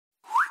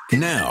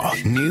Now,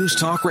 News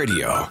Talk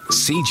Radio,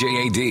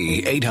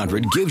 CJAD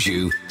 800 gives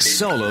you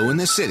Solo in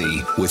the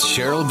City with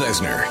Cheryl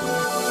Besner.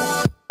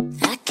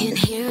 I can't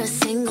hear a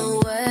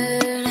single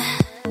word.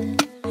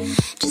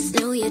 Just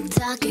know you're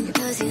talking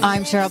 'cause you...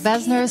 I'm Cheryl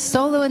Besner,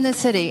 Solo in the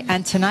City,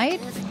 and tonight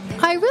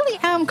I really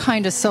am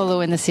kind of solo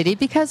in the city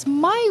because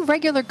my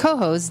regular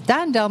co-host,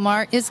 Dan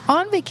Delmar, is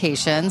on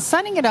vacation,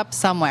 sunning it up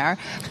somewhere.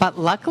 But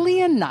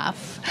luckily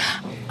enough,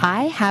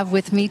 I have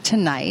with me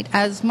tonight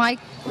as my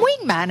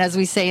wingman, as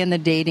we say in the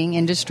dating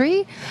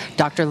industry,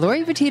 Dr.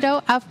 Lori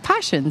Petito of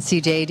Passion,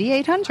 CJAD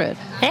 800.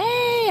 Hey,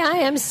 I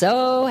am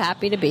so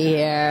happy to be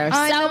here.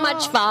 So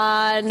much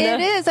fun. It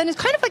is, and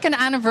it's kind of like an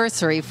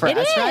anniversary for us,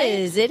 right?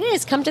 It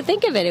is. Come to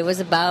think of it, it was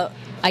about,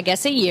 I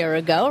guess, a year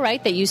ago,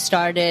 right, that you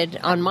started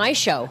on my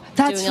show.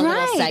 That's doing a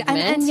little right. segment.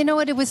 And you know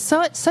what? It was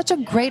such a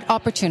great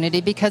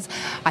opportunity because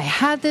I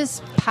had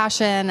this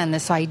passion and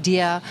this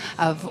idea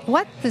of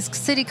what this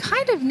city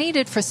kind of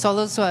needed for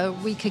solos so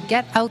we could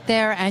get out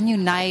there and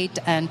unite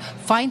and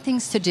find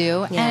things to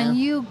do. Yeah. And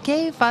you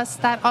gave us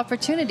that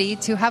opportunity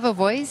to have a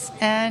voice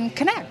and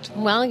connect.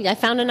 Well, I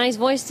found a nice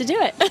voice to do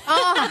it.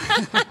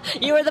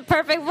 You were the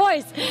perfect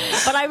voice.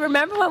 But I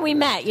remember when we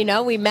met,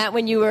 we met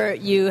when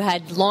you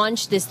had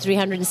launched this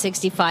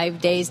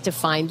 365 Days to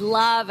Find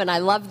Love, and I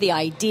loved the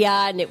idea,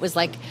 and it was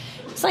like,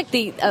 it's like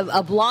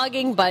a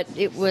blogging, but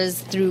it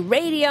was through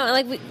radio,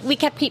 and like we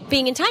kept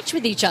being in touch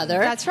with each other.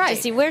 That's right.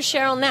 To see, where's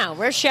Cheryl now?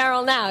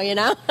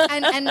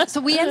 and so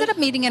we ended up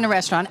meeting in a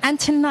restaurant, and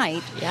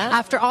tonight,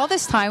 after all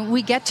this time,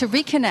 we get to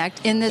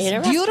reconnect in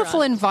this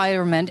beautiful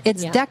environment.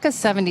 It's Deca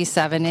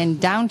 77 in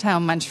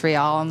downtown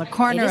Montreal on the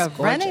corner of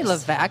René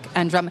Lévesque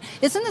and Drummond.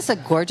 Isn't this a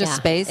gorgeous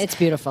space? It's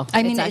beautiful.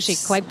 It's actually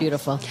quite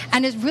beautiful.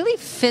 And it really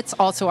fits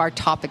also our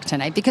topic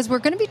tonight because we're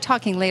going to be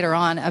talking later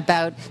on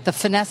about the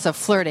finesse of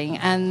flirting.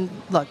 And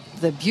look,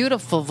 the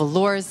beautiful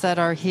velours that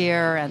are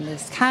here and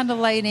this candle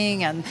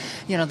lighting and,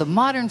 the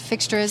modern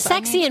fixtures.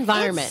 Sexy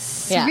environment.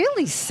 It's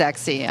really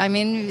sexy.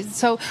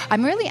 So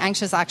I'm really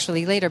anxious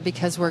actually later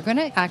because we're going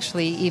to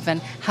actually even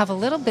have a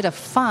little bit of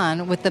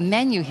fun with the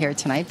menu here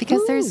tonight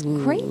because there's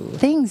great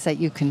things that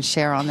you can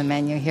share on the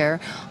menu here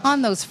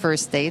on those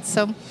first dates.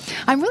 So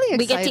I'm really excited.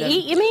 We get to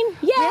eat, you mean?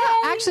 Yay! Yeah,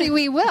 actually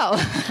we will.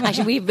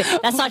 Actually,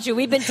 that's not true.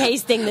 We've been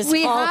tasting this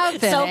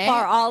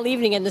far all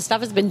evening, and the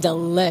stuff has been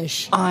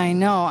delish. I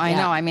know.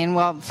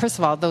 Well, first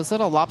of all, those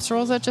little lobster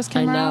rolls that just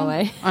came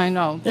around. I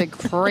know. They're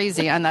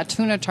crazy. And that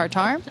tuna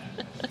tartare.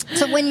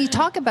 So when you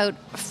talk about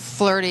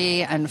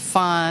flirty and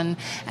fun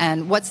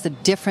and what's the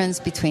difference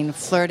between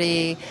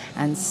flirty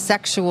and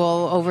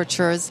sexual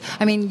overtures,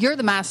 you're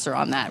the master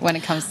on that when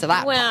it comes to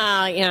that.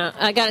 Well,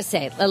 I gotta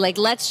say, like,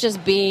 let's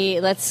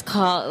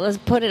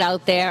put it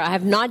out there. I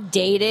have not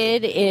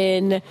dated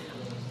in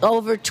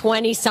over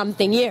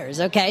 20-something years,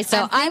 okay?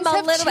 So and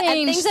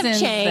things have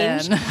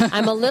changed.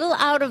 I'm a little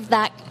out of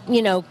that,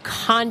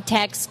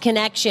 context,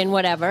 connection,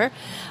 whatever.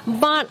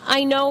 But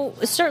I know,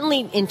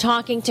 certainly in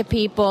talking to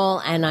people,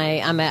 and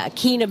I'm a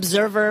keen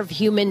observer of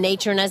human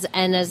nature and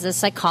as a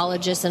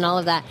psychologist and all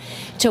of that,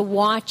 to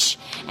watch.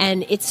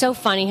 And it's so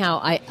funny how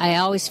I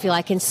always feel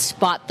I can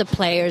spot the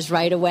players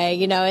right away.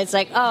 It's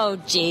like, oh,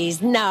 geez,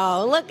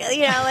 no. Look,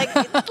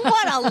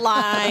 what a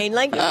line.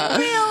 Like,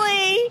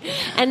 really?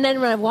 And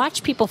then when I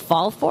watch people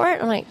fall for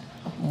it, I'm like,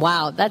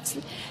 wow,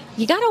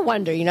 you got to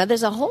wonder,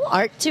 there's a whole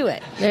art to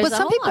it. But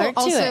some people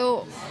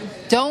also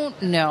don't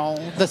know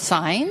the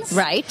signs.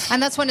 Right.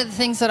 And that's one of the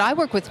things that I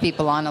work with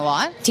people on a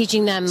lot.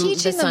 Teaching them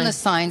the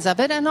signs of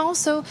it. And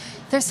also,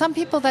 there's some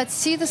people that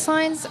see the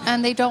signs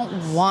and they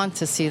don't want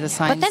to see the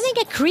signs. But then they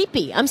get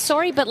creepy. I'm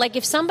sorry, but like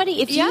if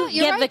you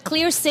give a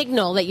clear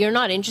signal that you're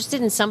not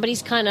interested and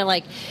somebody's kind of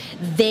like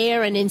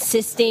there and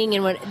insisting,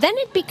 then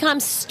it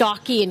becomes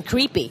stalky and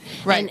creepy.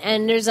 Right.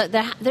 And there's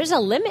a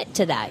limit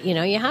to that.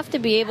 You have to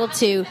be able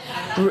to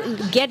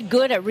get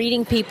good at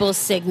reading people's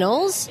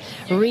signals,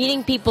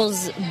 reading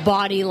people's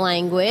body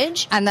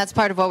language. And that's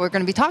part of what we're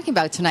going to be talking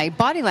about tonight,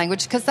 body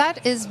language, because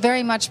that is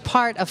very much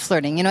part of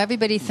flirting.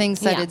 Everybody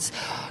thinks that it's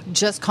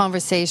just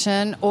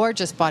conversation or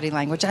just body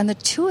language, and the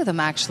two of them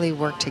actually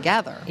work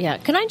together. Yeah.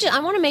 I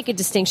want to make a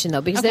distinction,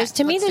 though, because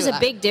there's a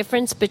big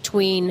difference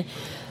between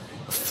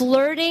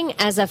flirting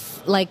as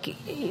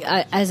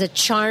a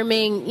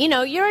charming,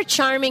 you're a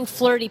charming,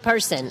 flirty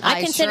person.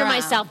 I consider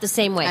myself the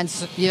same way.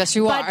 And yes,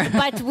 you are.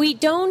 But we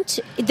don't.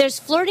 There's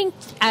flirting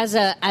as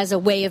a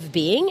way of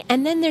being,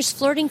 and then there's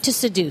flirting to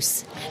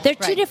seduce. They're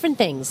two different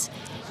things.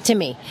 To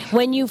me,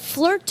 when you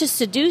flirt to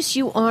seduce,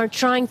 you are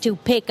trying to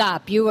pick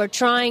up. You are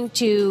trying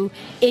to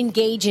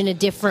engage in a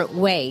different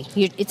way.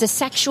 It's a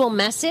sexual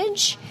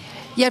message.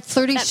 Yet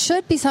flirting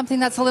should be something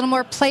that's a little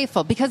more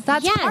playful because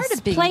that's part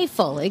of being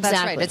playful. Exactly.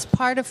 That's right. It's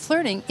part of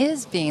flirting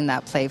is being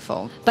that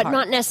playful, but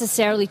not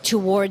necessarily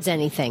towards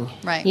anything.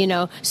 Right.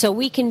 So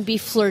we can be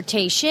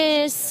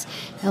flirtatious,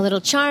 a little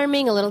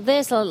charming, a little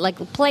this, like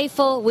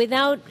playful,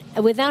 without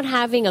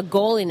having a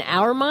goal in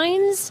our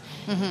minds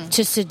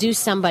to seduce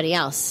somebody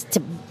else.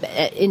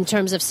 In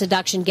terms of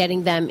seduction,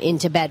 getting them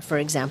into bed, for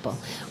example,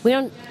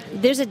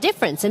 there's a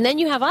difference, and then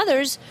you have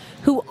others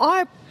who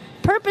are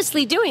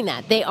purposely doing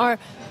that. They are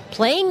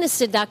playing the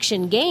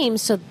seduction game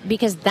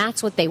because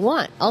that's what they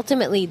want.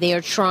 Ultimately, they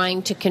are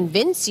trying to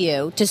convince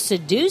you, to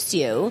seduce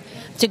you,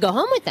 to go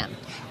home with them.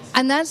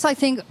 And that's, I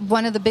think,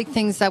 one of the big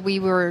things that we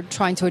were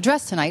trying to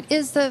address tonight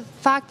is the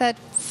fact that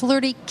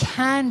flirty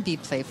can be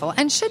playful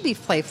and should be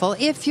playful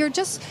if you're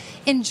just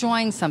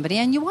enjoying somebody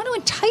and you want to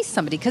entice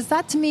somebody, because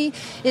that to me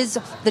is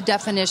the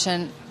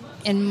definition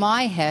in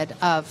my head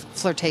of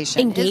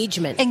flirtation.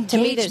 Engagement. To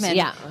me,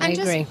 I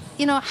agree.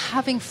 Just,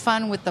 having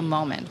fun with the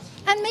moment.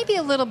 And maybe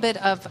a little bit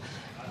of,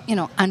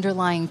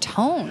 underlying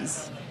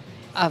tones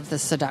of the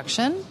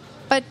seduction,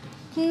 but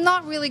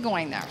not really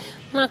going there.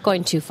 Not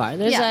going too far.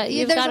 There's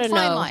a fine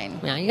line.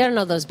 Yeah, you got to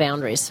know those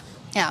boundaries.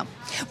 Yeah.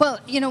 Well,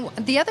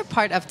 the other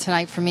part of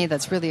tonight for me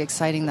that's really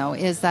exciting, though,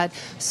 is that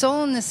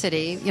Solo in the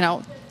City,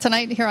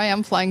 tonight here I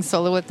am flying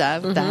solo with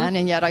Dan,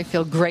 and yet I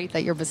feel great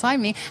that you're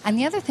beside me. And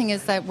the other thing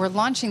is that we're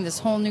launching this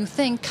whole new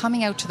thing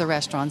coming out to the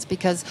restaurants,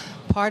 because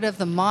part of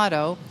the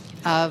motto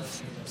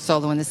of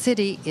Solo in the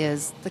City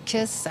is the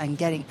kiss and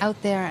getting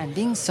out there and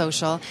being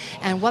social.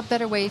 And what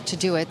better way to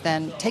do it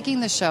than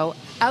taking the show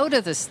out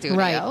of the studio,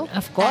 right,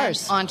 of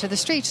course, and onto the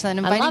streets, and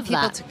inviting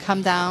people to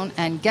come down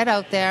and get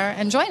out there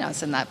and join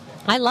us in that.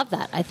 I love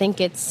that. I think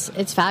it's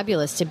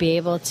fabulous to be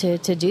able to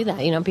do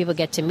that. People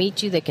get to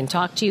meet you, they can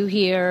talk to you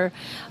here,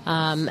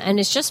 and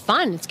it's just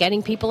fun. It's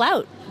getting people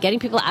out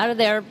of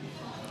their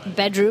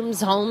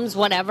bedrooms, homes,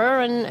 whatever,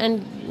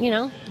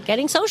 and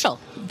getting social.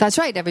 That's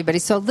right, everybody.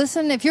 So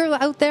listen, if you're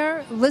out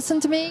there,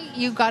 listen to me.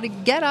 You got to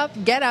get up,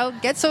 get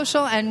out, get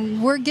social,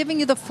 and we're giving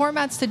you the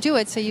formats to do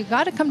it. So you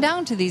got to come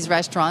down to these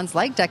restaurants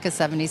like Deca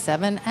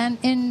 77 and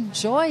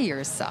enjoy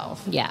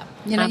yourself. Yeah,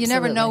 you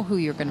never know who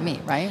you're going to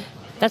meet, right?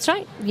 That's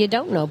right. You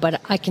don't know,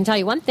 but I can tell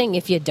you one thing: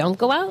 if you don't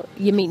go out,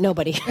 you meet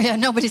nobody. Yeah,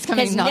 nobody's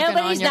coming knocking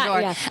on your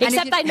door. Yeah.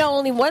 Except I know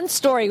only one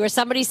story where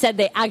somebody said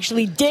they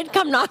actually did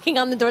come knocking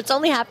on the door. It's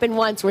only happened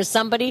once, where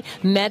somebody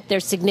met their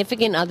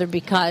significant other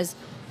because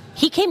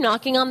he came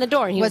knocking on the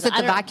door. And was it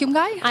the vacuum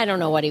guy? I don't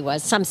know what he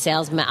was. Some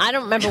salesman. I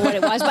don't remember what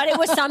it was, but it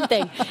was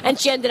something. And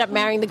she ended up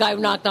marrying the guy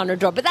who knocked on her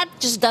door. But that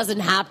just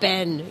doesn't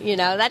happen.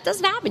 That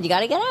doesn't happen. You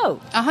got to get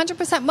out.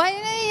 100%.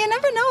 Well, you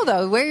never know,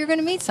 though, where you're going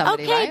to meet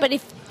somebody, okay, right? But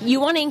if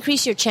you want to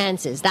increase your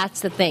chances,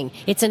 that's the thing.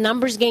 It's a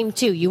numbers game,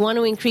 too. You want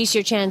to increase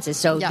your chances.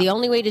 So the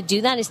only way to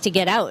do that is to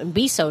get out and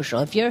be social.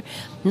 If you're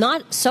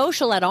not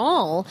social at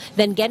all,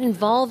 then get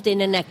involved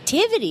in an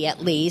activity, at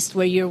least,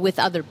 where you're with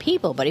other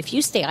people. But if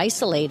you stay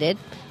isolated,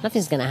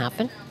 nothing's going to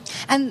happen.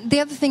 And the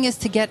other thing is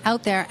to get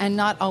out there and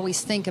not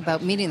always think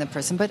about meeting the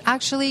person, but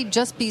actually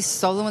just be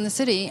solo in the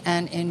city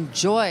and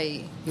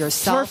enjoy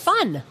yourself. For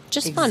fun.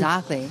 Just fun.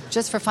 Exactly.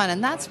 Just for fun.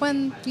 And that's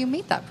when you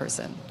meet that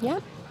person. Yeah.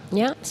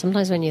 Yeah,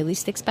 sometimes when you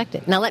least expect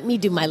it. Now let me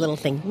do my little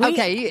thing.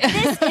 Okay.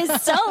 This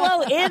is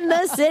Solo in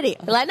the City.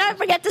 Let not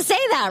forget to say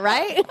that,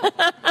 right?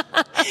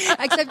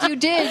 Except you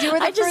did. You were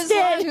the first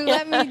one who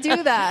let me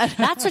do that.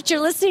 That's what you're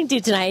listening to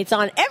tonight. It's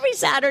on every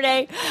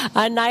Saturday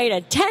night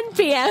at 10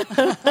 p.m.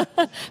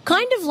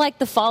 Kind of like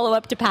the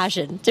follow-up to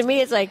Passion. To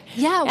me, it's like,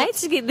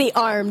 it's the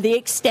arm, the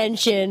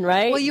extension,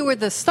 right? Well, you were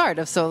the start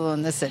of Solo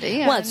in the City.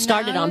 Well, it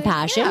started on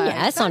Passion,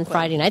 exactly. On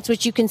Friday nights,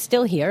 which you can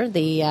still hear.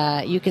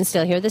 You can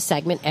still hear the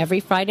segment every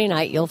Friday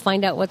night. You'll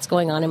find out what's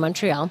going on in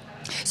Montreal.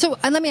 So,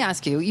 and let me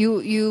ask you,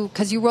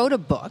 because you wrote a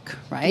book,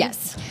 right?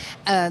 Yes.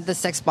 The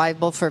Sex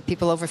Bible for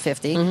people over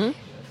 50.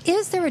 Mm-hmm.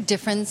 Is there a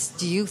difference,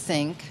 do you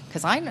think,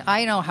 because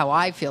I know how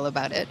I feel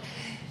about it,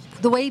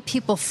 the way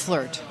people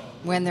flirt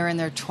when they're in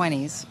their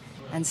 20s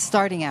and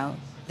starting out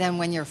than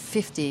when you're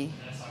 50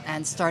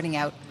 and starting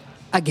out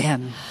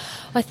again?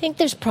 I think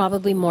there's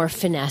probably more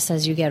finesse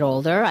as you get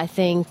older. I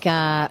think,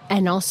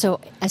 and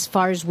also as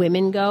far as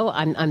women go,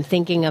 I'm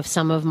thinking of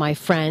some of my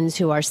friends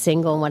who are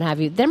single and what have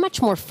you. They're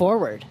much more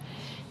forward.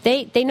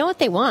 They know what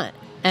they want,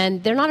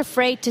 and they're not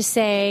afraid to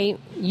say,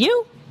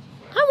 "You,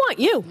 I want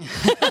you."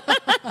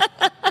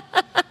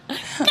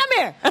 Come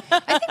here.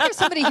 I think there's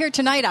somebody here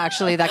tonight,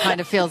 actually, that kind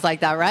of feels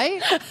like that,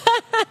 right?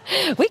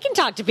 We can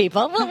talk to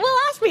people. We'll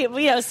ask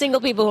people,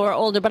 single people who are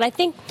older, but I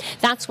think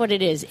that's what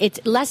it is. It's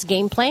less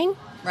game playing.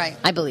 Right.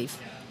 I believe.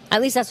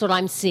 At least that's what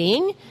I'm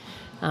seeing,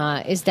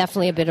 is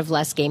definitely a bit of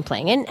less game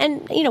playing.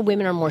 And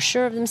women are more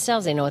sure of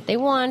themselves. They know what they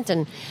want,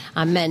 and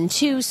men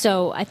too.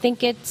 So I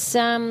think it's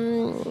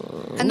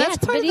and that's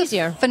it's part a bit of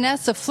easier. The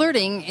finesse of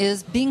flirting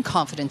is being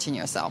confident in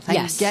yourself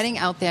and getting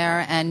out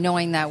there and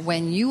knowing that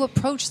when you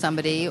approach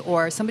somebody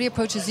or somebody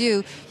approaches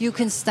you, you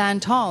can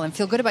stand tall and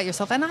feel good about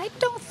yourself. And I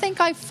don't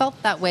think I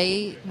felt that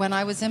way when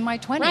I was in my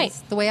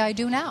 20s, the way I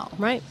do now.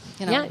 Right.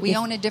 We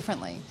own it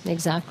differently.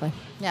 Exactly.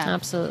 Yeah,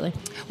 absolutely.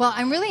 Well,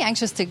 I'm really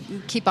anxious to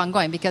keep on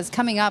going because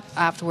coming up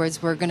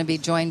afterwards, we're going to be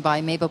joined by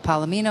Mabel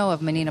Palomino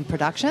of Menina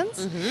Productions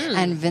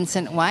and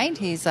Vincent White.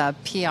 He's a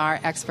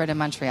PR expert in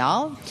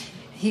Montreal.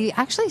 He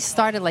actually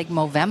started like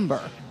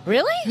Movember.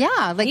 Really?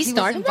 Yeah, like he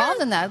started was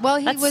involved in that. Well,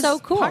 he That's was so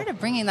cool. part of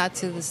bringing that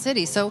to the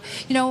city. So,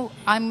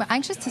 I'm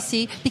anxious to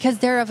see because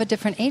they're of a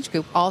different age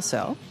group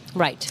also.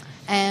 Right.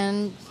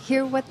 And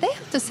hear what they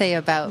have to say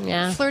about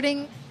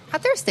flirting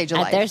at their stage of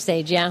life. At their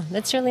stage, yeah.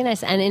 That's really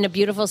nice. And in a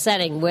beautiful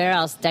setting. Where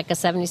else? Deca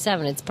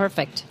 77. It's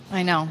perfect.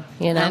 I know.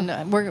 You know?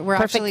 And we're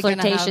perfect actually going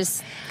to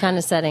flirtatious kind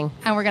of setting.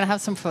 And we're going to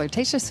have some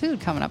flirtatious food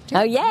coming up, too.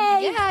 Oh, yay!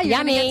 Yeah, you're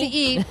Yummy. going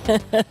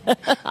to get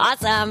to eat.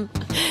 Awesome.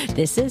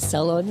 This is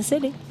Solo in the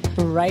City,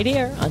 right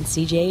here on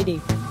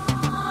CJAD.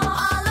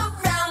 All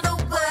around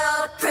the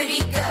world, pretty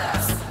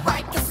girls.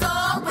 Wipe the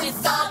floor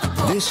with all the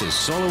boys. This is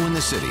Solo in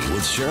the City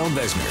with Cheryl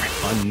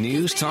Besner on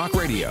News Talk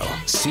Radio,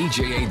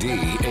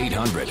 CJAD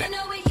 800. You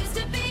know it used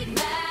to be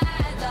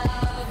bad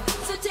love.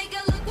 So take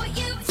a look what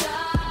you've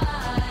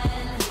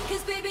done.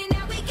 'Cause baby,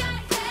 now we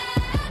got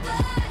bad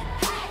blood.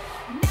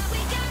 Hey, now we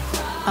got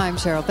cross. I'm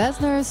Cheryl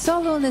Besner,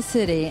 Solo in the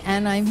City,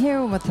 and I'm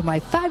here with my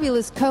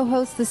fabulous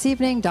co-host this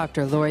evening,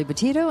 Dr. Lori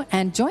Petito,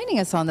 and joining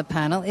us on the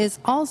panel is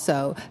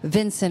also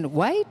Vincent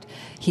White.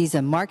 He's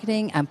a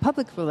marketing and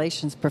public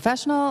relations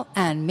professional,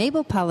 and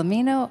Mabel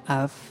Palomino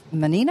of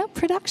Menina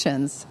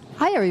Productions.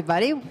 Hi,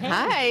 everybody.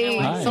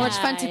 Hi. So much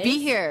fun to be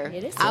here.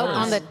 It is out fun.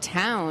 on the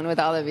town with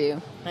all of you.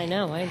 I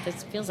know.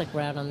 This feels like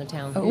we're out on the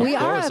town. We are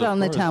course, out of on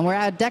the course. town. We're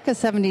at Deca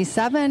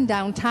 77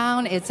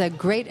 downtown. It's a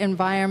great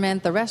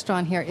environment. The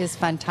restaurant here is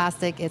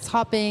fantastic. It's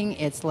hopping,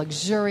 it's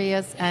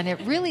luxurious, and it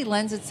really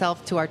lends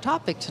itself to our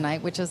topic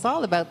tonight, which is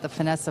all about the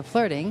finesse of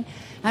flirting.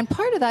 And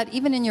part of that,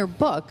 even in your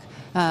book,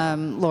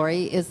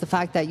 Lori, is the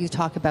fact that you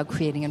talk about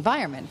creating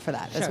environment for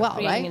that as well,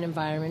 Creating right? an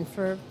environment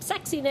for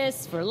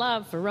sexiness, for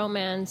love, for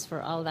romance,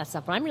 for all of that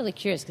stuff. But I'm really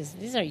curious because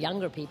these are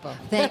younger people.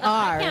 They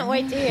are. I can't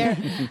wait to hear.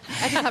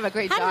 I just have a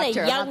great How do they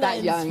doctor. I'm young not that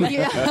ones-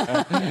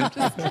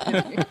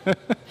 young.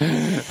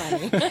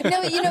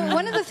 No, you know,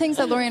 one of the things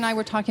that Lori and I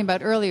were talking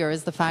about earlier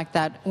is the fact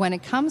that when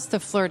it comes to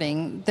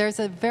flirting, there's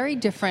a very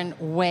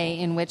different way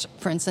in which,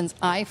 for instance,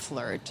 I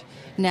flirt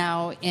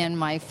now in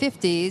my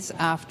 50s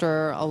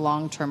after a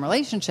long-term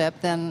relationship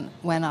than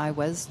when I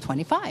was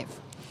 25.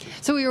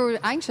 So we were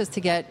anxious to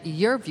get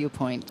your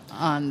viewpoint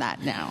on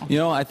that now. You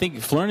know, I think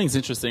flirting is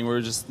interesting. We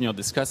were just,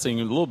 discussing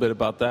a little bit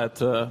about that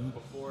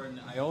before, and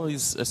I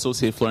always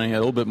associate flirting a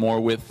little bit more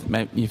with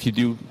if you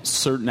do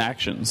certain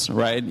actions,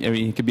 right? I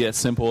mean, it could be as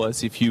simple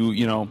as if you,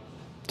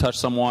 touch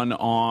someone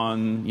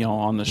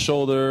on the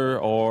shoulder,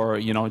 or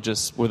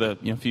just with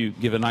if you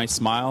give a nice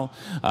smile.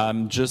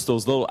 Just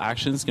those little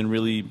actions can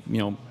really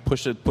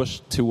push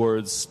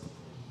towards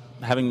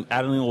adding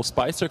a little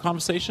spice to a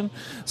conversation.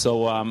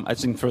 So I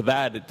think for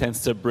that, it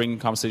tends to bring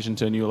conversation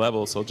to a new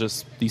level. So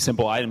just these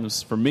simple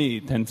items for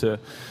me tend to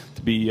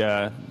be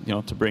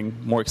to bring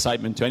more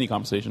excitement to any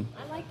conversation.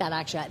 I like that,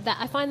 actually.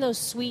 I find those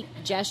sweet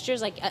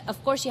gestures, like,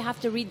 of course you have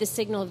to read the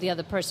signal of the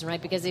other person,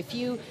 right? Because if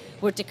you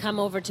were to come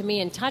over to me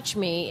and touch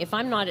me, if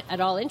I'm not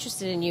at all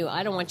interested in you,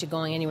 I don't want you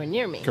going anywhere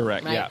near me.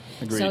 Correct, right? yeah,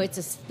 agreed.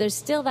 So there's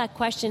still that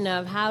question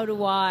of how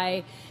do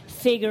I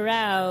figure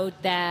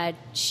out that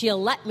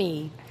she'll let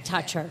me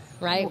touch her,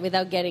 right?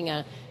 Without getting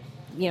a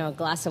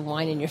glass of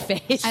wine in your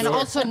face. And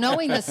also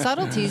knowing the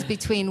subtleties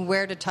between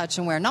where to touch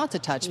and where not to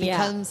touch,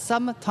 because Yeah.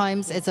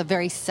 sometimes it's a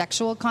very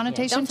sexual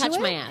connotation Don't touch to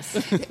it. my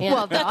ass.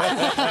 Yeah. Well,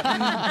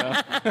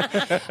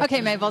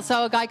 okay, Mabel.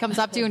 So a guy comes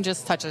up to you and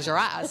just touches your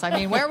ass. I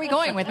mean, where are we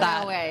going with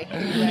that? No way.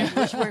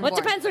 What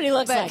depends what he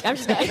looks like. I'm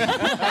just kidding.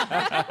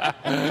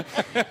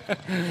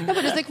 No,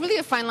 but it's like really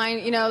a fine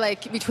line,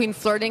 like between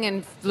flirting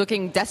and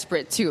looking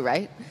desperate too,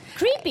 right?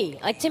 Creepy.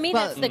 Like, to me,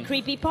 Well, that's the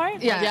creepy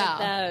part.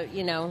 Yeah.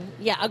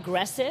 Like,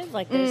 aggressive.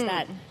 Like, there's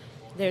that.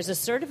 There's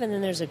assertive and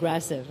then there's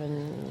aggressive.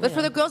 And But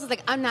for the girls, it's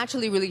like I'm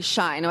naturally really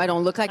shy. I know I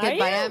don't look like Are it,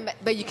 but I you? am.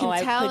 But you can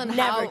I tell could and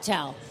never how.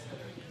 tell.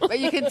 But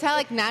you can tell,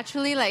 like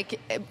naturally, like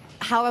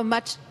how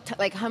much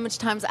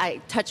times I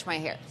touch my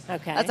hair.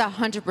 Okay. That's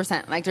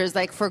 100%. Like there's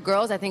like for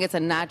girls, I think it's a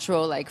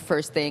natural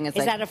first thing. It's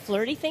Is like that a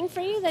flirty thing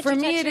for you? That For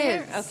you me, touch it your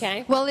hair? is.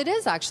 Okay. Well, it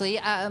is actually.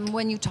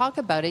 When you talk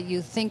about it,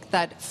 you think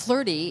that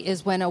flirty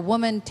is when a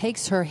woman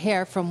takes her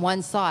hair from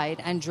one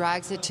side and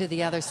drags it to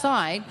the other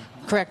side.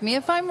 Correct me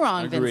if I'm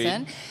wrong, Agreed.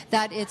 Vincent.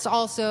 That it's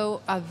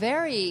also a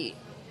very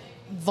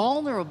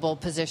vulnerable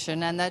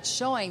position, and that's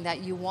showing that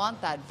you want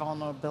that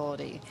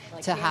vulnerability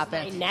to here's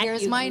happen. my neck,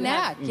 Here's you my have-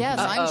 neck. Yes,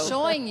 I'm Uh-oh.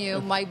 showing you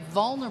my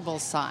vulnerable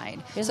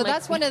side. Here's So my-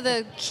 that's one of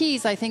the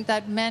keys I think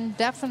that men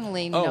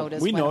definitely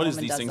notice. We when a notice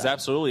woman these does things, that.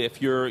 absolutely.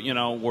 If you're,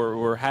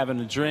 we're having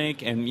a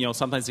drink, and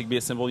sometimes it can be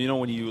as simple,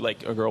 when you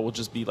a girl will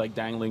just be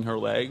dangling her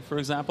leg, for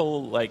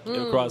example,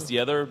 across the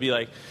other, be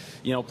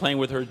playing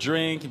with her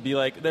drink, and be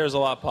there's a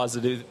lot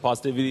of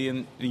positivity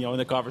in in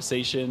the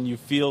conversation. You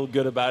feel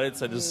good about it,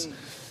 so just.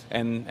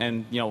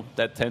 And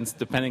that tends,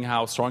 depending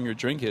how strong your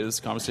drink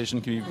is,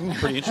 conversation can be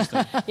pretty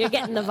interesting. You're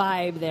getting the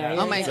vibe there.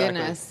 Oh my Exactly.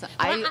 goodness!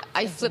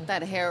 I flip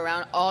that hair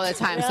around all the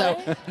time.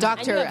 So,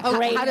 doctor, And you have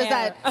great how does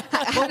hair.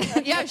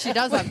 that? Yeah, she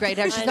does have great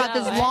hair. She's I got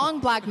this know, right? long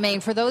black mane.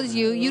 For those of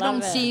you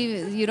Love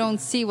don't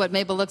see what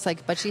Mabel looks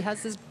like, but she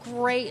has this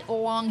great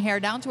long hair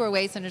down to her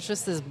waist, and it's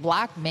just this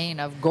black mane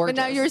of gorgeous.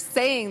 But now you're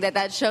saying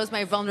that shows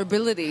my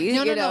vulnerability.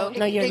 no, you no, know?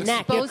 No, your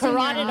neck, your exposing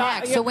carotid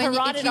neck. ar- So your when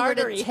carotid if you were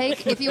to artery.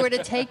 if you were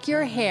to take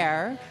your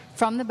hair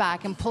from the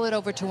back and pull it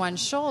over to one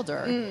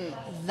shoulder,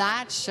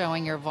 that's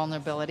showing your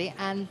vulnerability,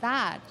 and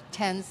that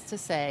tends to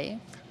say,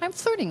 "I'm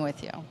flirting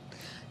with you."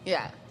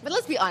 Yeah. But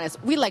let's be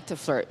honest, we like to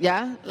flirt,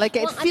 yeah? Like,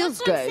 it Well, feels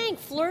that's what I'm good. saying.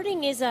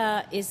 Flirting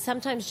is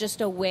sometimes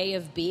just a way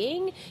of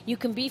being. You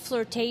can be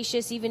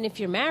flirtatious even if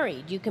you're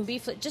married. You can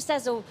be just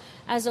as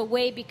a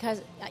way,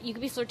 because you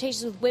can be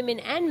flirtatious with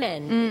women and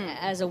men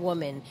as a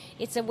woman.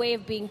 It's a way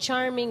of being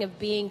charming, of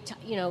being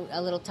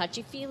a little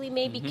touchy feely,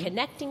 maybe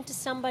connecting to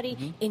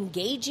somebody,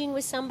 engaging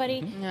with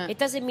somebody. Yeah. It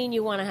doesn't mean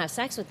you want to have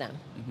sex with them.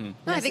 No,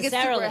 I think it's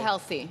super necessarily.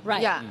 healthy.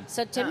 Right. Yeah.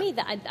 So to me,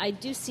 I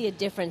do see a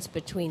difference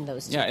between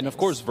those two. Yeah, and of things.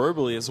 course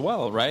verbally as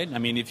well, right? I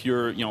mean, if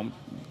you're,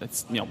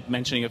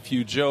 mentioning a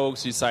few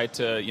jokes, you decide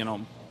to,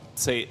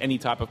 say any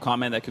type of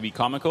comment that could be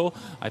comical,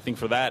 I think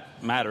for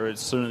that matter, it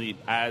certainly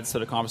adds to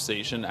the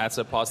conversation, adds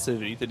a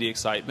positivity to the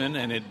excitement,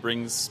 and it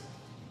brings,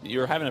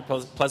 you're having a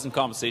pleasant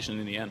conversation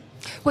in the end.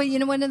 Well,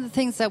 one of the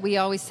things that we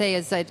always say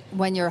is that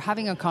when you're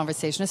having a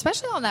conversation,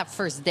 especially on that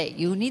first date,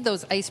 you need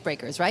those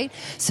icebreakers, right?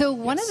 So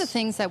one of the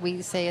things that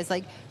we say is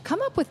like,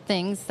 come up with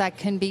things that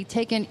can be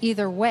taken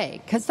either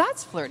way, because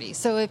that's flirty.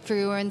 So if,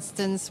 for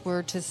instance,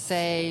 were to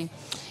say,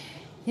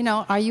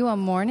 are you a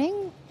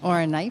morning or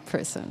a night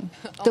person?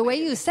 The way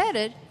you said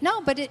it,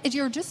 no, but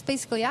you're just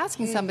basically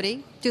asking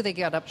somebody, do they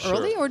get up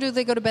early or do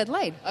they go to bed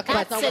late? Okay,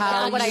 That's that's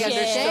not what I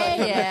understood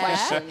from the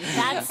question.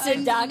 That's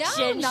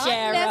seduction, not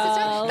Cheryl.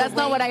 necessarily. That's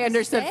not what I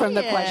understood from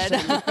the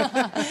question.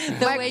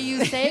 The way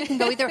you say it can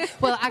go either.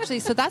 Well,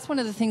 actually, so that's one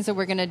of the things that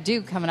we're going to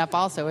do coming up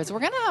also is we're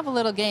going to have a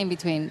little game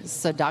between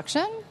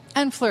seduction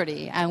and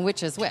flirty, and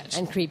which is which.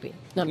 And creepy.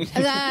 No,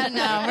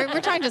 No,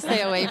 we're trying to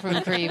stay away from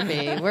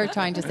creepy. We're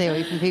trying to stay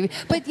away from creepy.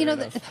 But,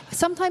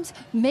 sometimes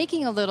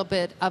making a little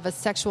bit of a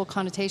sexual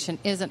connotation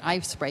is an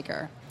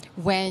icebreaker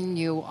when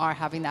you are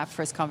having that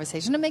first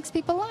conversation. It makes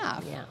people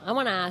laugh. Yeah, I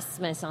want to ask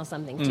myself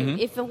something too.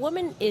 If a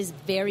woman is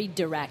very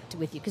direct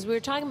with you, because we were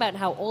talking about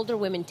how older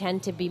women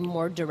tend to be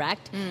more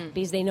direct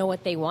because they know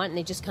what they want and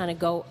they just kind of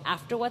go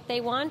after what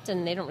they want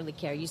and they don't really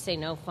care. You say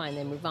no, fine,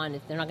 they move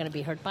on. They're not going to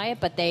be hurt by it,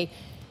 but they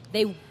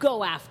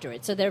go after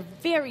it. So they're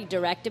very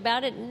direct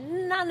about it.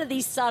 None of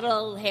these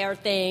subtle hair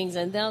things.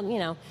 And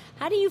they'll,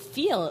 how do you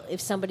feel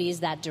if somebody is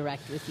that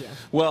direct with you?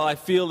 Well, I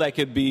feel that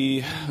could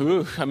be.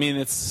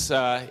 It's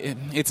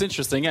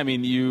interesting. I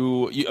mean,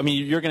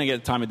 you're going to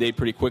get time of day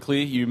pretty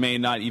quickly. You may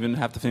not even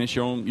have to finish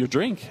your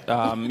drink.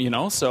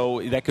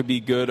 So that could be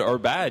good or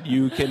bad.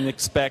 You can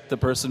expect the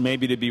person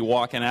maybe to be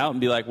walking out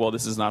and be like, "Well,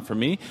 this is not for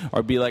me,"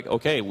 or be like,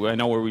 "Okay, I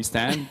know where we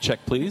stand.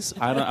 Check, please."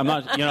 I'm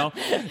not.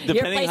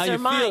 Depending how you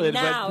feel it,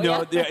 now,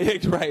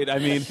 but right. I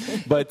mean,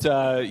 but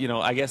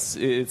I guess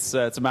it's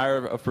a matter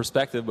of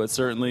perspective. But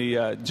certainly,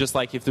 just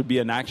like if there be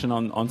an action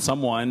on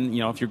someone,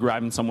 if you're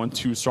grabbing someone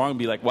too strong,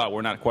 be like, wow,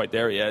 we're not quite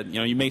there yet.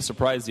 You may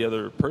surprise the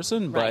other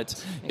person,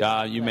 but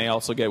you may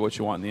also get what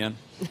you want in the end.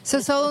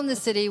 So Solo in the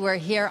City, we're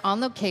here on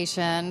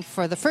location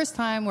for the first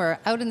time. We're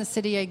out in the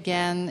city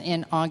again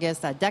in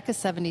August at Deca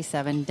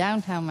 77,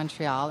 downtown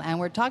Montreal, and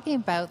we're talking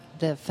about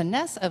the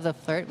finesse of the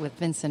flirt with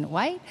Vincent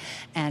White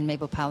and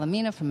Mabel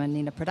Palomino from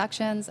Anina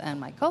Productions and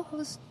my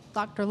co-host,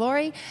 Dr.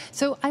 Laurie.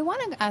 So I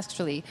want to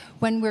actually,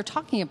 when we're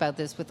talking about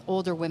this with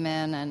older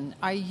women, and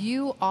are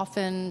you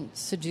often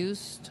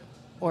seduced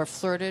or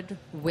flirted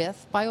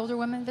with by older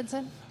women,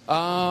 Vincent? Good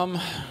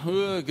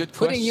question.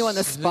 Putting you on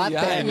the spot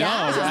yeah, there. I know,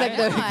 Yeah, it's right? like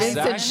the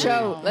Vincent Exactly.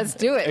 show. Let's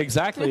do it.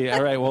 Exactly.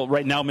 All right. Well,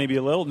 right now maybe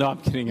a little. No, I'm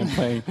kidding. I'm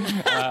playing.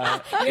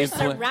 You're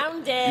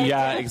surrounded.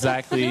 Yeah,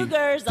 exactly.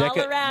 Cougars all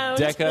around.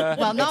 Deca.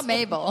 Well, not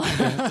Mabel.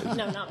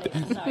 No, not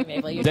me. Sorry,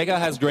 Mabel. Deca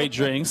has great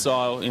drinks,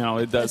 so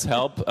it does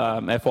help.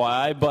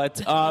 FYI,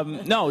 but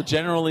no,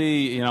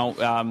 generally,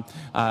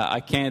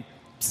 I can't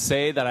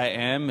say that I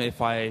am.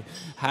 If I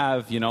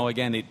have,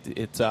 again,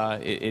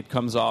 it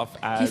comes off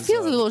as. He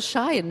feels a little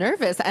shy and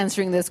nervous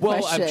answering this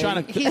question. Well, I'm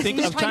trying to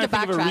think. I'm trying to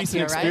think of a backtrack recent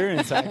here, right?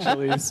 experience,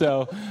 actually.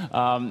 So,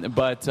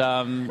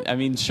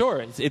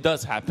 sure, it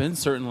does happen.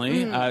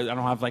 Certainly, I don't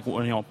have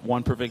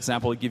one perfect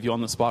example to give you on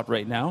the spot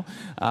right now.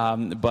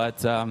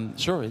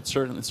 Sure, it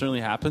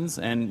certainly happens,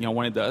 and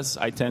when it does,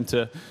 I tend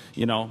to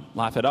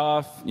laugh it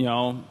off,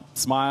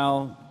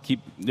 smile,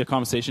 keep the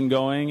conversation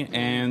going,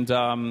 and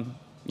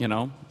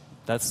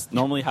that's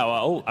normally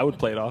how I would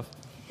play it off.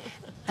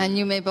 And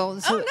you,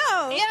 Mabel. So,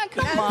 no. Yeah,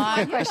 come on.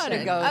 You gotta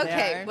Question. go Okay,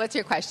 there. what's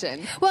your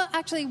question? Well,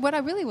 actually, what I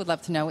really would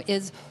love to know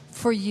is,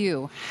 for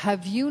you,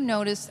 have you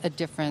noticed a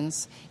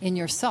difference in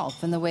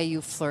yourself in the way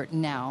you flirt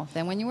now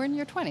than when you were in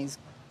your 20s?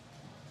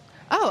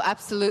 Oh,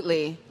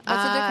 absolutely.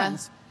 What's the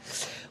difference?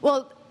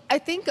 Well, I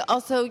think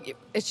also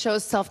it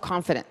shows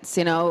self-confidence.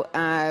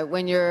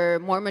 When you're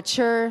more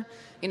mature,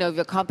 you've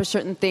accomplished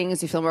certain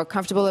things, you feel more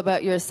comfortable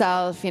about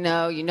yourself, you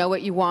know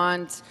what you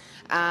want.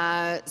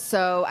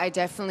 So I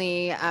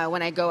definitely,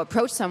 when I go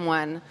approach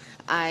someone,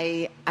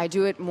 I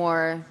do it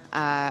more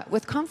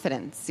with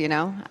confidence,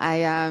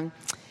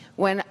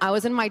 When I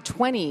was in my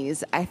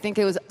 20s, I think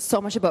it was so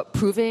much about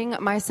proving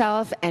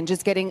myself and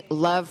just getting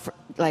love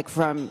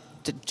from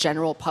the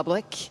general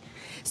public.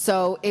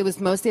 So it was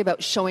mostly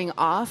about showing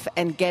off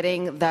and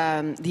getting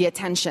the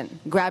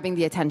attention, grabbing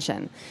the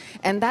attention.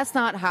 And that's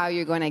not how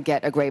you're going to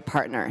get a great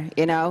partner,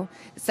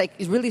 It's like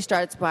it really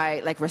starts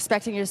by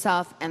respecting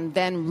yourself and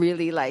then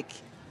really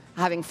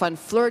having fun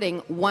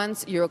flirting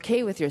once you're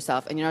okay with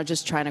yourself and you're not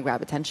just trying to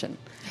grab attention.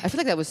 I feel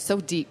like that was so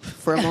deep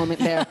for a moment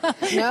there.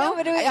 No,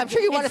 but I'm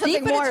sure you wanted it's deep,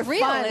 something but more it's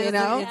real. fun. You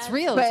know, It's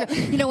real. But,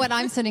 You know what?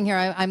 I'm sitting here.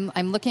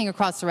 I'm looking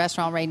across the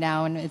restaurant right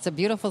now, and it's a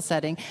beautiful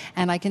setting.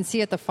 And I can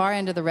see at the far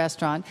end of the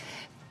restaurant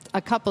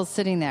a couple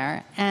sitting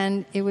there,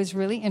 and it was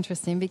really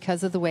interesting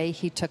because of the way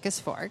he took his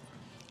fork,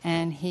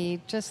 and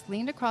he just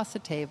leaned across the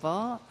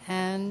table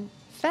and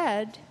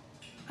fed.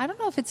 I don't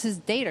know if it's his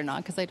date or not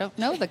because I don't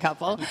know the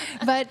couple,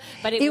 but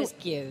But it was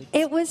cute.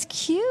 It was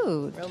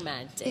cute.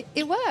 Romantic.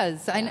 It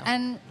was, and I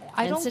And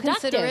don't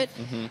seductive. consider it.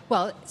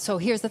 Well, so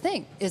here's the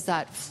thing: is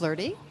that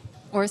flirty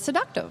or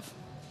seductive?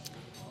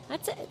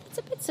 That's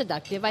a bit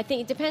seductive. I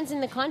think it depends in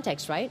the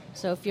context, right?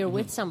 So if you're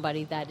with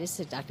somebody, that is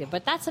seductive.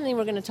 But that's something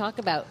we're going to talk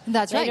about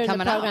That's right, later in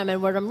coming the up. program.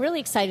 And what I'm really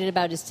excited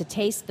about is to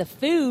taste the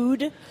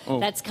food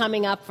that's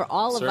coming up for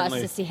all of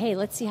Certainly. us to see, hey,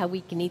 let's see how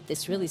we can eat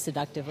this really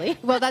seductively.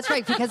 Well, that's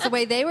right, because the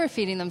way they were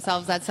feeding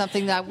themselves, that's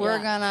something that we're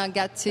Yeah. going to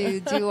get to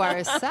do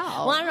ourselves.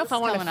 Well, I don't know if I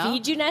want to Coming up.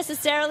 feed you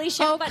necessarily,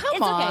 Chef, Oh, but come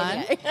it's on.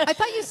 okay. I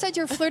thought you said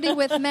you're flirty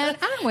with men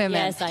and women.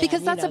 Yes, I am. Because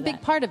You that's know a big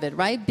that. part of it,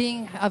 right?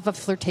 Being of a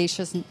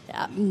flirtatious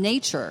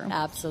nature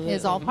Absolutely.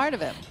 is all part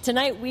of it.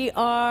 Tonight we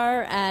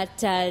are at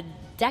DECA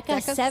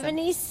DECA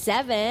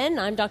 77.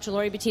 I'm Dr.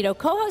 Lori Bettito,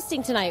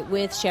 co-hosting tonight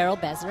with Cheryl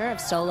Besner of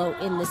Solo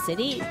in the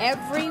City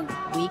every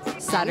week.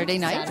 Saturday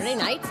nights.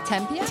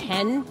 10 p.m.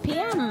 10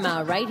 p.m.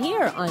 Right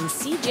here on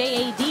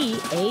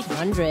CJAD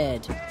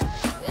 800.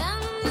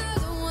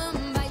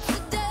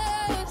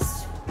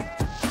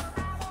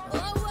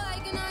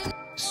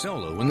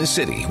 Solo in the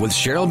City with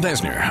Cheryl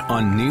Besner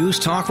on News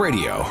Talk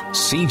Radio,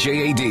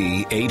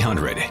 CJAD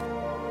 800.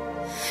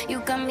 You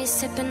got me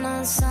sipping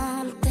on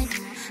something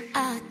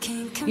I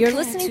can't compare You're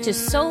listening to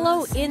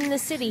Solo in the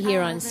City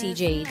here on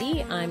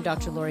CJAD. I'm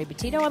Dr. Lori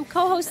Bettito. I'm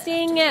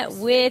co-hosting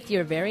with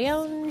your very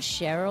own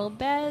Cheryl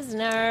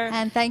Besner.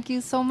 And thank you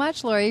so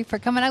much, Lori, for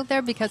coming out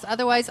there, because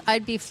otherwise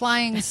I'd be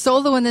flying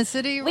solo in the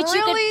city Which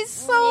really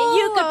solo.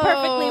 you could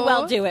perfectly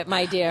well do it,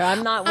 my dear.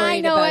 I'm not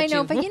worried about I you.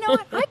 know. But you know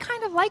what? I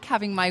kind of like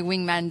having my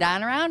wingman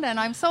Dan around, and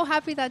I'm so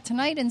happy that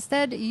tonight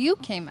instead you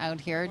came out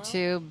here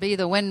to be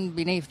the wind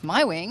beneath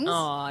my wings.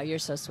 Oh, you're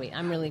so sweet.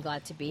 I'm really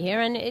glad to be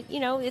here. And,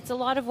 it's a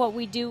lot of what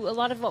we do. A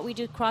lot of what we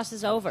do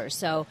crosses over.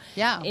 So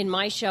Yeah. in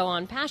my show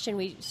on Passion,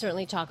 we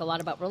certainly talk a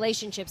lot about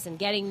relationships and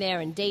getting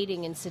there and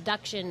dating and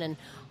seduction and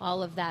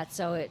all of that.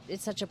 So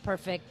it's such a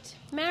perfect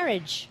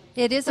marriage.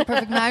 It is a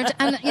perfect marriage.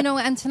 And,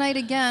 and tonight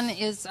again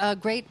is a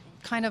great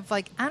kind of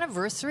like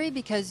anniversary,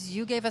 because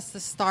you gave us the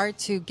start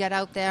to get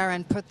out there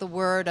and put the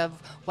word of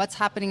what's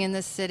happening in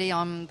this city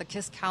on the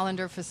KISS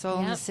calendar for Solo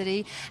in the Yep.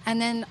 City. And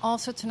then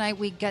also tonight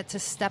we get to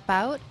step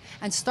out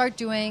and start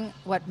doing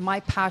what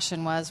my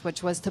passion was,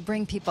 which was to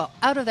bring people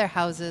out of their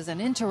houses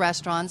and into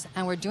restaurants.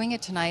 And we're doing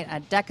it tonight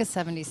at DECA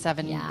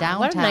 77 Yeah, downtown.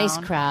 what a nice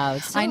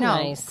crowd. So I know.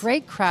 nice.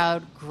 Great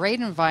crowd, great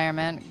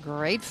environment,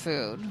 great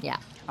food. Yeah.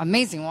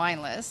 Amazing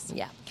wine list.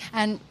 Yeah.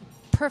 And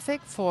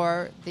perfect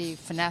for the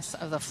finesse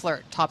of the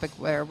flirt topic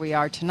where we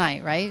are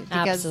tonight, right?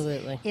 Because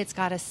Absolutely. it's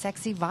got a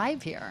sexy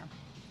vibe here.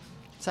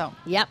 So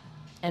Yep.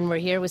 And we're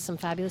here with some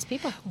fabulous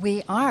people.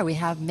 we are. We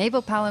have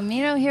Mabel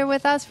Palomino here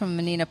with us from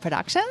Menina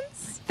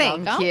Productions.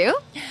 Thank Welcome. you.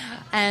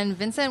 And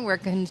Vincent, we're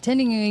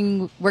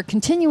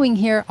continuing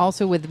here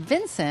also with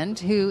Vincent,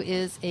 who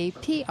is a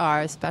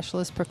PR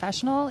specialist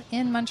professional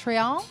in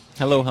Montreal.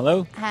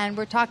 Hello. And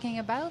we're talking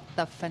about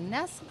the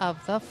finesse of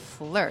the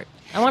flirt.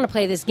 I want to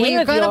play this game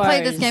We're of going to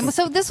play yours. this game.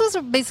 So this was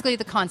basically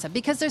the concept,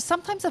 because there's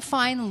sometimes a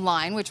fine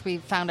line, which we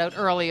found out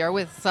earlier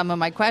with some of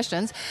my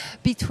questions,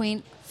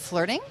 between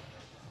flirting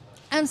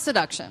and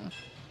seduction,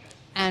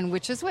 and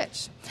which is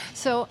which.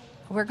 So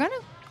we're going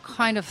to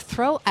kind of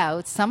throw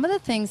out some of the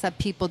things that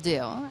people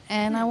do,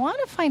 and I want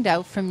to find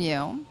out from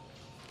you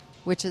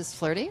which is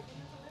flirty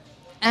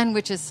and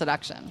which is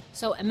seduction.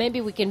 So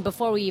maybe we can,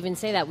 before we even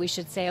say that, we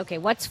should say, okay,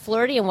 what's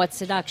flirty and what's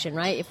seduction,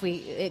 right?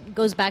 It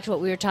goes back to what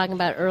we were talking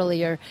about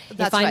earlier.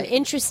 That's if I'm right.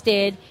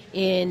 interested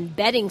in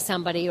betting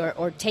somebody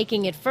or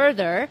taking it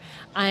further,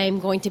 I'm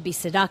going to be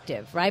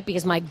seductive, right?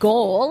 Because my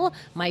goal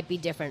might be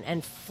different.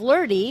 And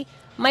flirty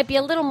might be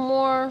a little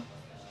more,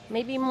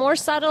 maybe more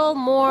subtle,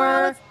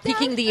 more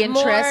Piquing the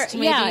more- interest,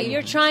 maybe. Yeah,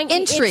 you're trying.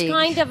 Intrigue. It's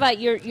kind of a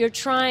you're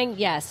trying.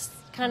 Yes,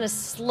 kind of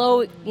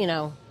slow.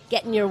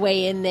 Getting your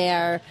way in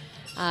there.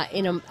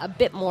 In a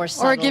bit more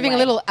subtle Or giving way. a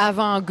little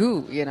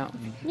avant-goût,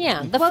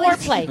 Yeah, the Well,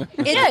 it's- foreplay.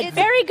 it's-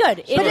 Very good.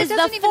 It But is the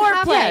doesn't even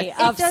have- foreplay yes,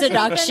 of it doesn't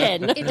even-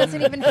 seduction. it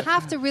doesn't even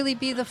have to really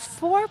be the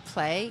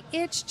foreplay.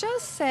 It's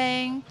just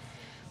saying,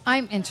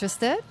 I'm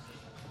interested,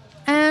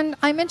 and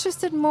I'm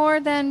interested more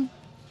than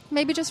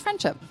maybe just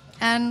friendship.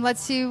 And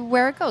let's see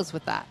where it goes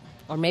with that.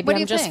 Or maybe What do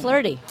I'm you just think?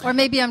 flirty. Or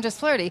maybe I'm just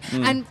flirty.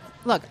 And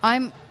look,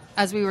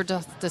 as we were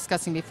just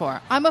discussing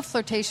before, I'm a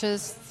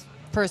flirtatious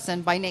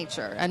person by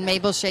nature, and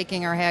Mabel's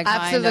shaking her head.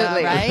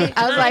 Absolutely. Right?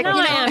 I was like, know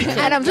I am too.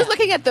 and I'm just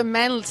looking at the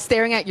men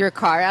staring at your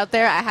car out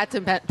there. I had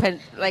to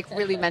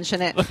really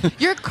mention it.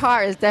 Your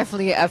car is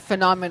definitely a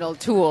phenomenal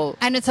tool.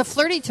 And it's a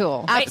flirty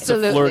tool.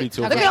 Absolutely. It's a flirty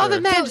tool, Look for at all the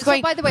sure. men So- just so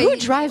going, by the way, who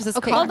drives this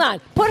car? Hold on.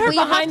 Put her We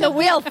have behind to- the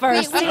wheel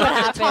first. We See what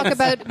have to happens.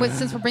 talk about,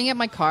 since we're bringing up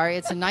my car,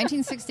 it's a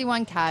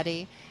 1961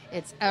 Caddy.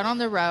 It's out on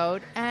the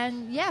road.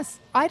 And yes,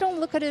 I don't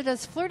look at it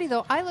as flirty,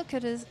 though. I look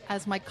at it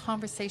as my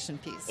conversation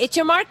piece. It's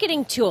your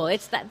marketing tool.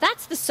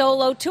 That's the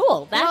solo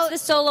tool. That's Well- the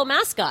solo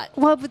mascot.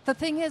 Well, but the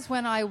thing is,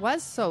 when I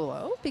was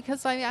solo,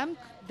 because I am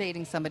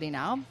dating somebody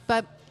now,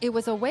 but it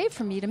was a way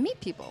for me to meet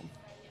people,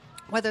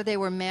 whether they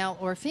were male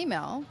or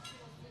female.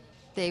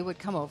 They would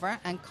come over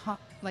and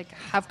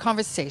have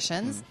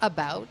conversations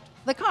about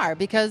the car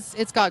because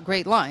it's got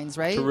great lines,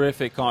 right?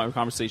 Terrific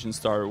conversation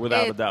starter,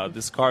 without a doubt.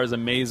 This car is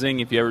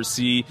amazing. If you ever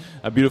see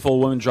a beautiful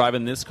woman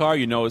driving this car,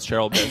 you know it's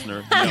Cheryl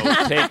Besner.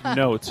 Take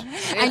note. And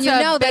It's you a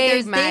know that big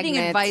there's dating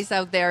magnet. advice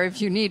out there if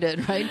you need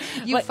it, right?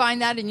 You But-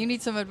 find that and you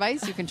need some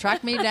advice, you can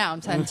track me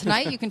down. And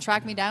tonight you can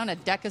track me down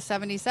at Deca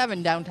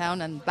 77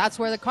 downtown, and that's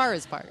where the car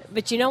is parked.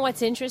 But you know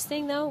what's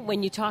interesting, though?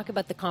 When you talk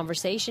about the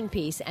conversation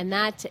piece, and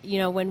that,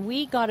 when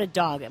we got a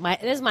dog,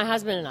 this is my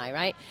husband and I,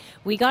 right?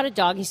 We got a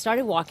dog. He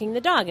started walking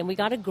the dog, and we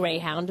got a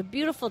greyhound, a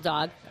beautiful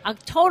dog, a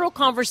total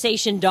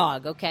conversation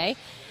dog, okay?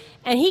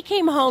 And he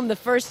came home the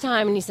first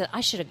time and he said,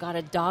 I should have got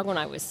a dog when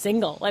I was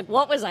single. Like,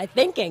 what was I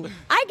thinking?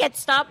 I get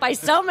stopped by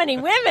so many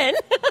women.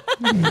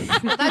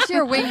 That's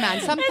your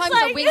wingman. Sometimes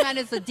like- the wingman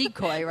is the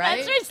decoy,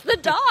 right? That's just the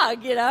dog,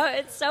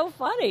 It's so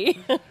funny.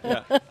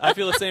 Yeah, I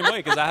feel the same way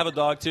because I have a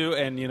dog too,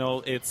 and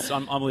it's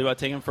unbelievable. I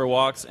take him for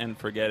walks and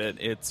forget it.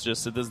 It's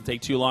just it doesn't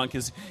take too long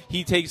because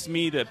he takes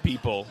me to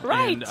people,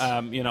 Right.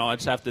 And I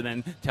just have to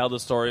then tell the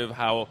story of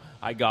how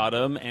I got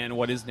him and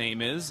what his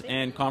name is,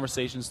 and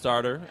conversation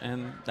starter,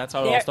 and that's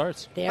how it all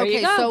starts. There Okay,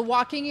 you go. so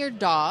walking your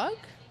dog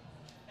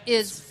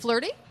is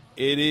flirty?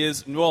 It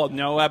is, well,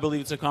 no, I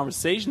believe it's a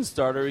conversation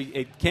starter.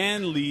 It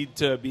can lead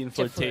to being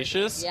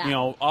flirtatious. yeah.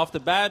 Off the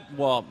bat,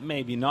 well,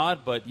 maybe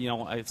not, but,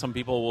 some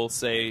people will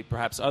say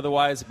perhaps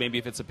otherwise. Maybe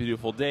if it's a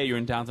beautiful day, you're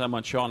in downtown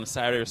Montreal on a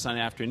Saturday or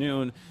Sunday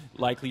afternoon,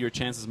 likely your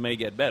chances may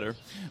get better.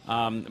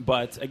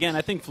 But, again,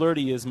 I think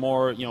flirty is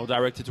more,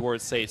 directed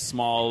towards, say,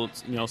 small,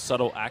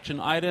 subtle action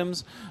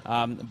items.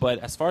 But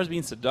as far as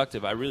being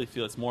seductive, I really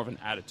feel it's more of an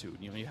attitude.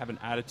 You have an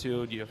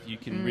attitude. You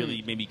can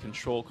really maybe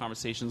control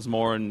conversations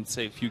more and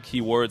say a few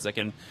key words that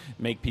can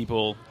make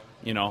people,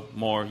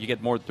 more. You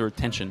get more their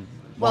attention.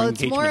 Well,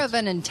 it's more engagement. of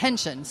an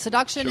intention.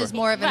 Seduction Sure. is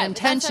more of an Right, but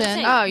that's what I'm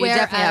intention. saying. Oh, you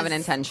definitely have whereas an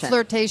intention.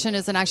 Flirtation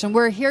is an action.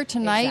 We're here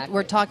tonight. Exactly.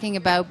 We're talking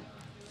about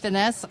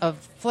finesse of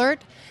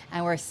flirt,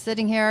 and we're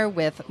sitting here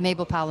with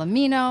Mabel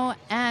Palomino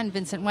and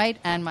Vincent White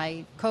and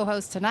my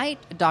co-host tonight,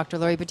 Dr.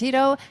 Lori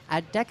Petito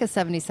at Deca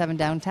 77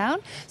 downtown.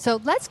 So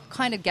let's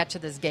kind of get to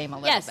this game a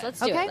little Yes, bit. let's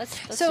do it. okay?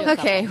 Let's so, do a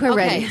couple. Okay, we're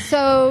ready.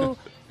 So,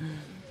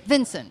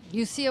 Vincent,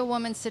 you see a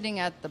woman sitting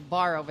at the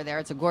bar over there.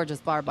 It's a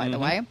gorgeous bar, by the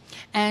way.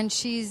 And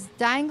she's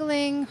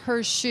dangling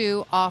her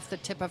shoe off the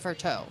tip of her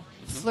toe.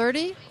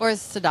 Flirty or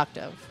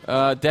seductive?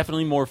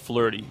 Definitely more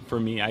flirty for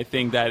me. I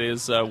think that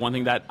is one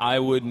thing that I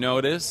would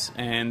notice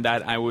and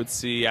that I would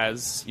see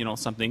as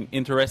something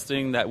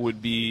interesting that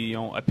would be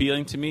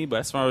appealing to me. But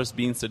as far as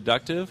being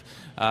seductive,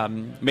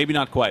 maybe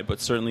not quite, but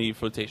certainly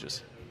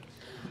flirtatious.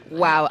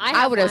 Wow, I I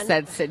have would have one.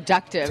 said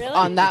seductive Really?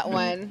 on that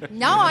one.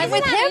 No, I'm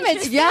with him.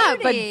 It's Yeah,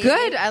 but flirty.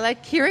 good. I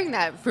like hearing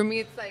that. For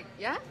me, it's like,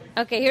 yeah.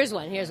 Okay, here's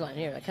one. Here,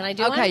 can I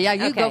do one? Okay, yeah,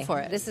 you go Okay, for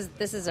it. This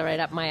is right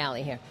up my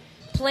alley here.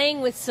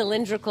 Playing with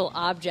cylindrical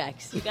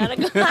objects. You gotta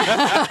go.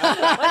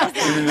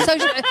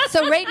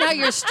 So right now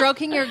you're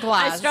stroking your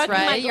glass, I'm stroking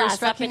right? my You're glass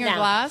up stroking and your down.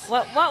 glass.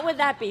 What would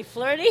that be?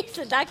 Flirty,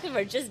 seductive,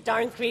 or just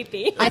darn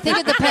creepy? I think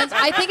it depends.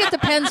 I think it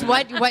depends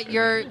what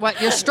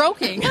you're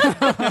stroking.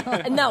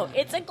 No,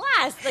 it's a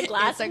glass. The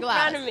glass It's a in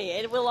glass. front of me.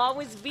 It will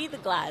always be the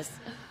glass.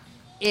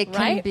 It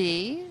can Right?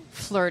 be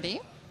flirty.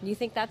 You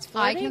think that's I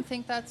flirty? can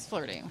think that's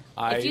flirty.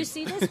 If you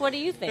see this, what do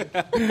you think?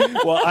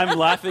 Well, I'm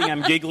laughing,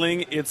 I'm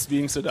giggling. It's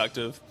being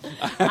seductive.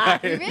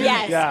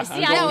 Yes. Yeah,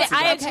 See, I'm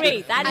I going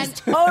agree. That is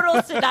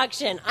total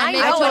seduction. I And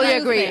know I Oh, totally another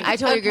agree. thing. I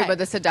totally agree Okay. about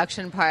the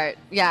seduction part.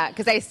 Yeah,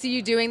 because I see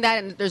you doing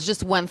that, and there's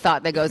just one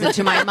thought that goes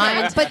into my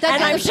mind. But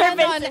And I'm does sure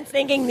depend on- Vincent's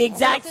thinking the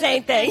exact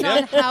same thing.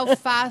 on how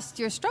fast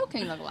you're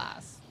stroking the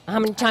glass. How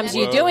many times are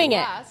you And doing it?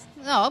 glass-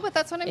 No, but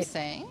that's what I'm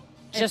saying.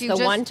 If just you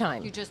the one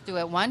time. You just do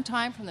it one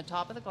time from the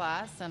top of the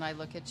glass, and I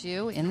look at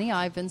you in the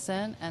eye,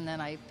 Vincent, and then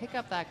I pick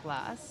up that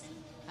glass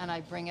and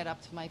I bring it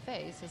up to my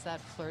face. Is that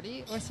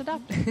flirty or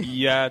seductive?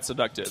 Yeah, it's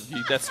seductive.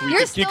 You're still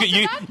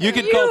seductive. you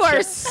could You call are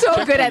check- so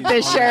check good at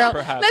please this, on that, Cheryl.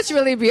 perhaps. Let's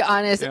really be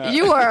honest. Yeah.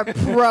 You are a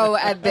pro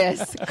at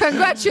this.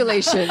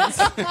 Congratulations.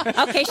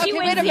 Okay, she Okay, wins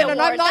wait a the minute. award.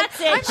 I'm not.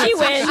 That's it. She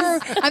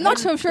wins. I'm not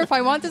so sure if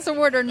I want this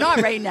award or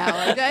not right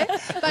now. Okay,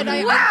 but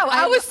Wow,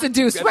 I was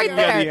seduced right Yeah,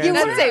 there. yeah, yeah.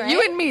 That's it. Right?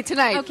 You and me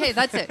tonight. Okay,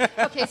 that's it.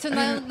 Okay, so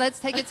now let's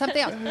take it something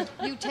else.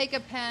 You take a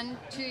pen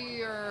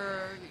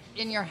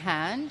in your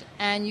hand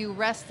and you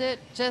rest it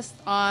just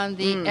on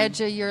the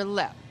edge of your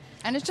lip,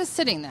 and it's just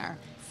sitting there.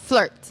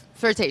 Flirt.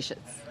 Flirtatious.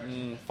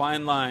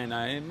 Fine line.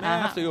 I may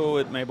have to go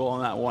with Mabel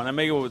on that one. I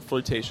may go with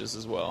flirtatious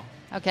as well.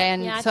 Okay,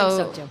 and Yeah, I so,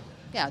 think so too.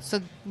 yeah,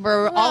 so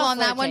we're Well, all on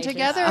that one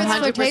flirtatious. together. It's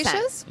 100%.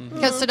 flirtatious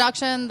because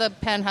seduction, the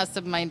pen has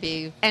to might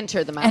be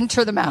Enter the mouth.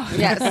 enter the mouth.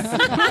 Yes.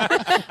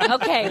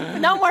 Okay,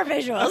 no more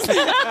visuals.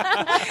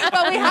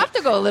 Well, we have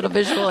to go a little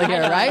visual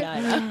here,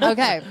 right?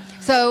 Okay,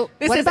 so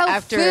This what is about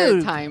after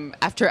food? time,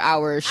 after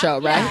our show,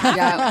 right?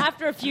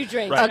 After a few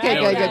drinks. Right. Okay,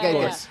 Yeah, good, of good,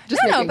 good. course.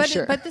 Just no, making but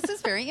sure. but this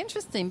is very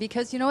interesting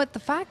because you know what? The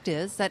fact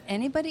is that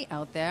anybody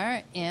out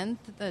there in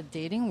the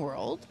dating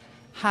world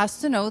has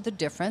to know the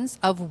difference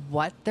of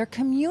what they're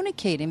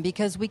communicating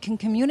because we can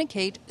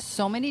communicate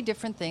so many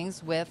different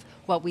things with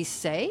what we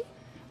say,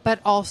 but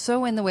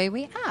also in the way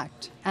we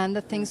act and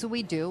the things that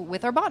we do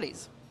with our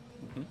bodies.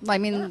 I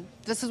mean,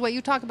 this is what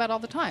you talk about all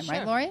the time,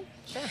 right, Lori?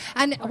 Sure.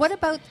 And what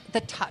about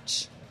the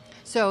touch?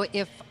 So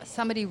if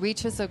somebody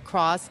reaches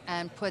across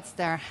and puts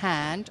their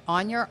hand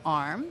on your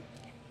arm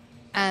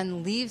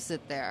and leaves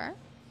it there,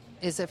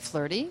 is it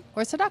flirty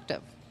or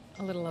seductive?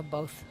 A little of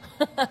both.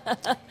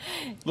 A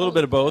little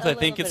bit of both. I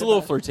think little it's bit a little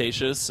of both.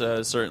 flirtatious,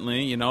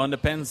 certainly. You know, and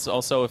depends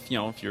also if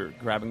if you're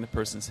grabbing the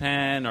person's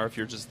hand or if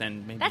you're just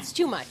then maybe. That's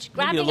too much. Maybe a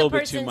Grabbing little a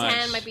bit too person's much.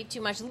 hand might be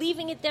too much.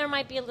 Leaving it there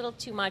might be a little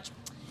too much.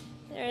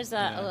 There's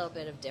a little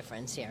bit of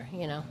difference here,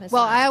 It's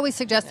Well, not- I always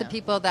suggest to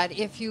people that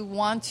if you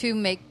want to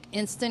make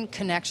instant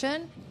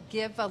connection,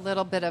 give a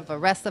little bit of a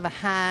rest of a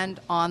hand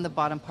on the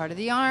bottom part of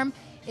the arm.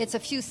 It's a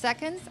few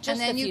seconds, Just and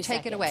then a you few take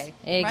it seconds. away.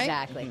 right?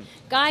 Exactly.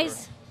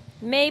 Guys,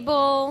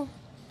 Mabel,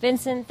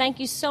 Vincent, thank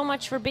you so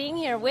much for being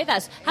here with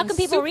us. How can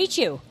people reach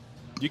you?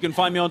 You can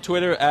find me on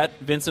Twitter at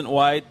Vincent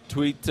White.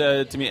 Tweet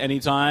to me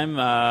anytime,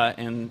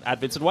 and at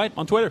Vincent White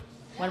on Twitter.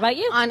 What about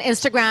you? On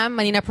Instagram,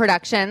 Manina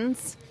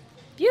Productions.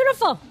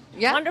 Beautiful.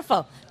 Yeah.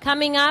 Wonderful.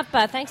 Coming up,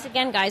 thanks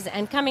again, guys.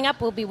 And coming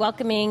up, we'll be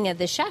welcoming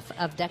the chef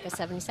of Deca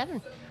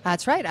 77.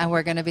 That's right, and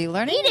we're going to be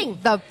learning Eating.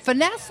 the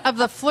finesse of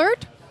the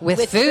flirt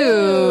with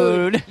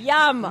food.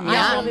 Yum. I'm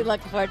really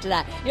looking forward to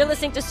that. You're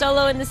listening to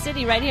Solo in the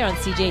City right here on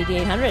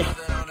CJD 800.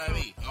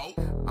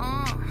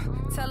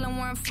 Tell them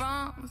where I'm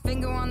from.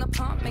 Finger on the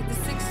pump, make the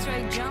 6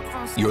 straight jump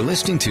from. You're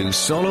listening to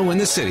Solo in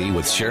the City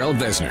with Cheryl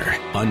Vesner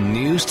on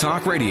News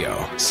Talk Radio,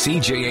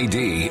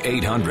 CJAD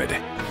 800.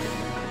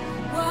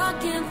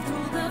 Walking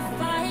through the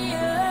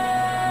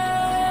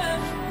fire.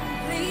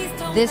 Please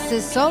don't This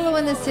is Solo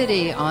in the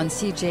City on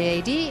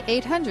CJAD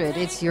 800.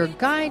 It's your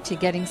guide to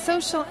getting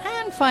social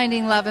and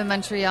finding love in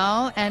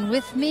Montreal. And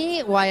with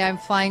me, why I'm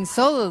flying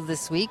solo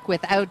this week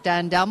without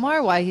Dan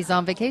Delmar, why he's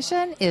on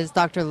vacation, is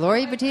Dr.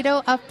 Lori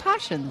Petito of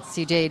Passion,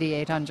 CJAD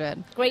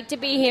 800. Great to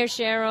be here,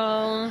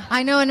 Cheryl.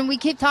 I know, and we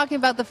keep talking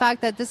about the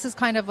fact that this is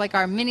kind of like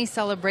our mini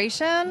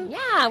celebration.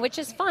 Yeah, which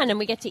is fun, and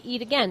we get to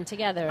eat again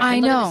together. I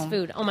And look at know. this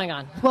food. Oh, my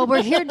God. Well,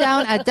 we're here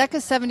down at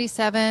Deca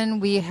 77.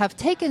 We have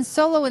taken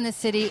Solo in the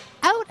City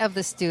out of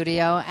the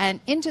studio and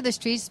into the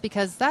streets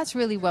because that's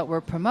really what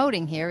we're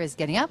promoting here is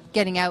getting up,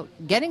 getting out,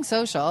 getting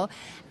social.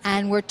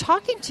 And we're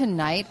talking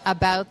tonight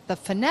about the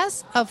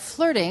finesse of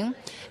flirting.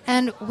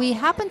 And we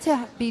happen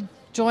to be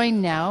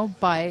joined now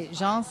by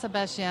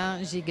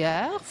Jean-Sébastien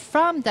Giguère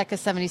from Deca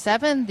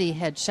 77, the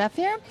head chef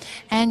here.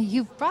 And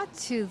you've brought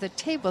to the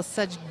table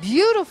such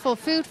beautiful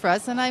food for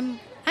us. And I'm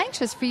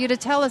anxious for you to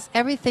tell us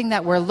everything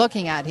that we're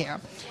looking at here.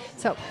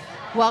 So,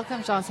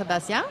 welcome,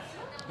 Jean-Sébastien.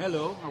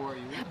 Hello, how are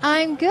you?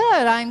 I'm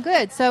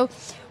good. So,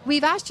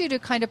 we've asked you to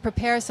kind of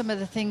prepare some of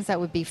the things that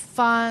would be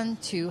fun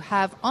to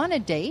have on a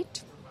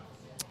date.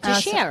 To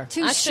So- share.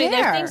 to Actually, share.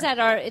 there are things that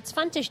are, it's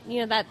fun to,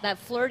 that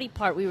flirty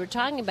part we were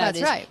talking about That's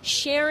is right.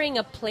 sharing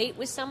a plate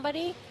with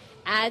somebody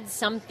adds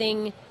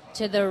something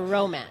to the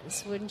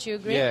romance. Wouldn't you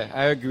agree? Yeah,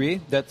 I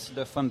agree. That's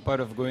the fun part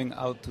of going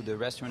out to the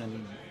restaurant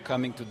and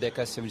coming to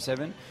Deca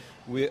 77.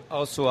 We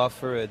also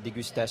offer a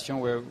degustation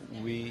where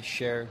we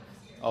share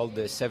all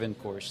the 7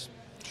 course.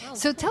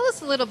 So, tell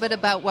us a little bit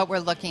about what we're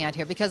looking at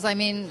here because, I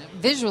mean,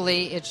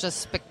 visually, it's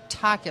just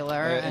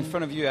spectacular. In and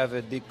front of you have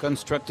a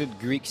deconstructed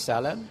Greek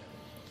salad.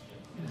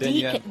 Then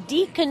you have-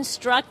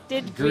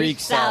 Deconstructed Greek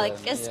salad.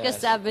 salad, Qu'est-ce que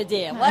yes. ça veut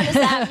dire? What does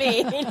that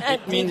mean?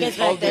 it means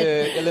all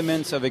the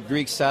elements of a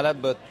Greek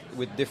salad, but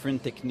with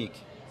different technique.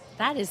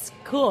 That is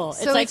cool.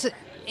 So it's like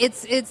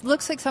it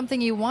looks like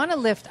something you want to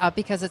lift up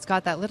because it's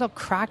got that little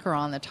cracker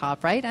on the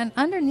top, right? And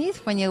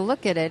underneath, when you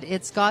look at it,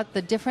 it's got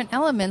the different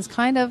elements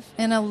kind of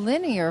in a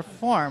linear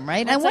form,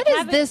 right? It's and what like is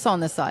having- this on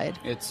the side?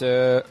 It's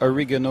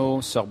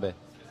oregano sorbet.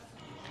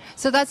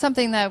 So that's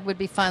something that would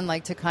be fun,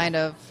 like to kind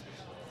of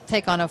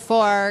take on a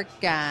fork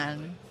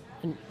and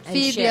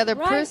feed the share- other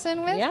right.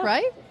 person with, Yeah.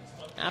 right?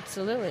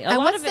 Absolutely. And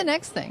what's the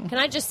next thing? Can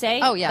I just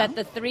say Oh, yeah. that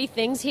the 3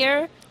 things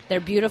here, they're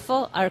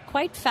beautiful, are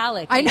quite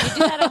phallic. I Did know. you do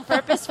that on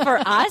purpose for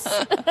us?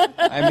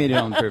 I made it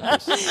on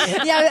purpose.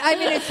 Yeah, I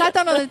mean, it sat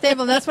down on the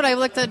table, and that's what I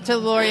looked at to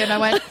Lori, and I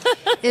went,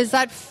 is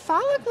that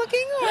phallic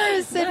looking, or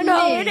is it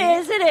No, me? it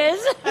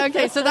is.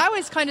 Okay, so that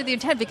was kind of the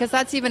intent because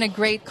that's even a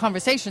great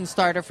conversation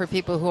starter for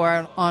people who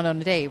are on a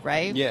date,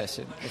 right? Yes,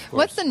 of course.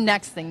 What's the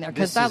next thing there?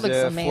 Because This that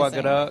is looks amazing.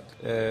 foie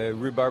gras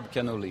rhubarb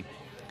cannoli.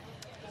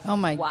 Oh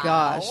my Wow.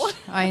 gosh!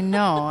 I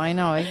know.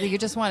 You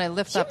just want to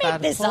lift Did you up make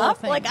that this whole up?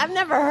 thing. Like, I've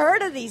never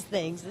heard of these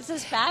things. This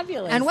is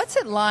fabulous. And what's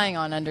it lying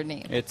on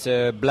underneath? It's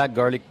a black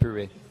garlic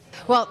puree.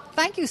 Well,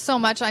 thank you so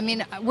much. I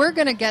mean, we're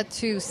going to get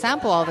to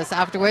sample all this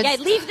afterwards. Yeah,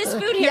 leave this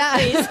food here, Yeah.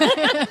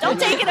 please. Don't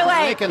take it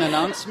away. Make an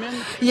announcement.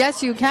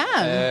 Yes, you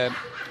can.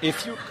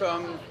 If you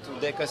come to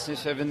Deca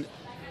 77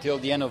 till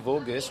the end of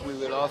August, we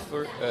will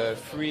offer a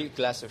free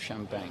glass of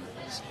champagne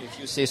if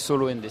you say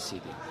Solo in the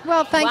City.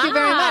 Well, thank you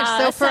very much. Wow,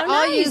 So that's for so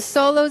all you nice.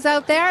 solos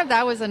out there,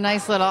 that was a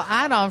nice little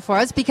add-on for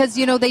us because,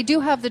 they do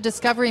have the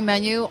Discovery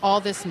menu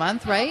all this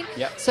month, right?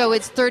 Yeah. So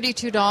it's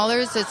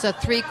 $32. It's a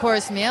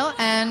 3-course meal.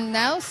 And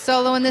now,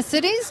 Solo in the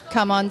Cities,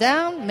 come on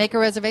down, make a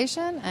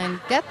reservation, and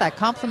get that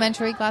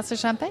complimentary glass of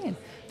champagne.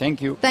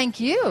 Thank you. Thank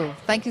you.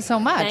 Thank you so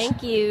much.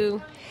 Thank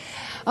you.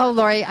 Oh,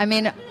 Lori, I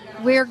mean,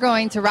 we're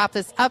going to wrap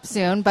this up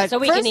soon, but So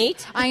we first, can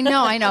eat? I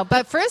know.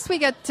 But first, we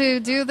get to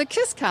do the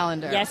KISS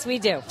calendar. Yes, we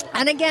do.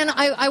 And again,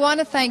 I want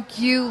to thank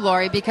you,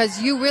 Lori,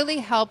 because you really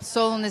helped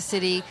Soul in the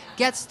City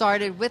get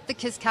started with the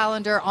KISS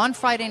calendar on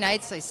Friday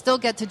nights. I still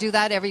get to do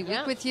that every week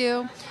Yeah. with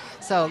you.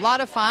 So a lot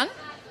of fun.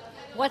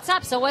 What's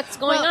up? So what's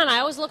going Well- on? I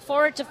always look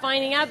forward to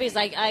finding out because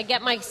I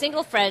get my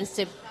single friends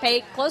to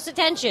pay close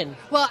attention.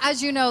 Well,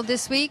 as you know,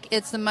 this week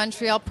it's the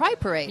Montreal Pride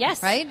Parade.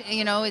 Yes. Right?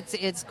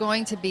 It's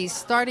going to be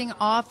starting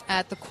off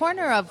at the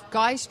corner of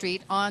Guy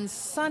Street on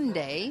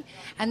Sunday,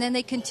 and then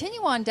they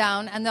continue on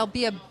down, and there'll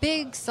be a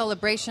big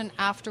celebration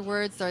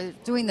afterwards. They're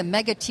doing the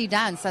Mega Tea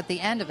Dance at the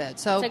end of it.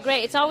 So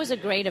It's always a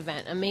great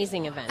event,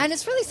 amazing event. And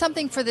it's really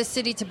something for the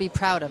city to be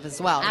proud of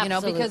as well,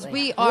 because Absolutely.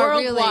 we are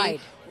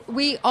Worldwide.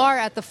 we are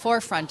at the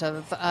forefront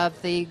of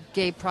the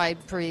Gay Pride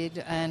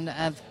Parade and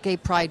of Gay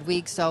Pride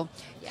Week. So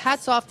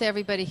hats off to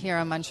everybody here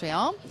in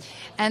Montreal.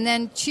 And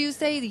then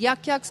Tuesday, the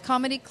Yuck Yucks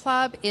Comedy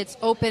Club, it's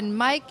open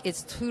mic.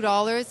 It's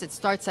 $2. It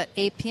starts at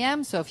 8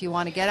 p.m. So if you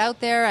want to get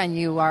out there and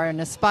you are an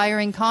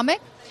aspiring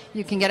comic,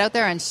 you can get out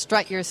there and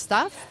strut your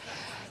stuff.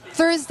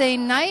 Thursday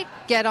night,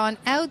 get on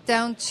out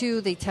down to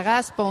the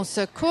Terrasse Bon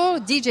Secours.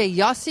 DJ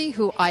Yossi,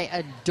 who I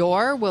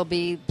adore, will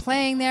be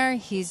playing there.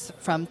 He's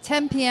from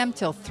 10 p.m.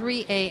 till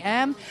 3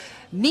 a.m.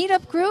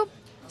 Meetup group,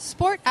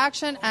 Sport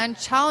Action and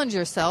Challenge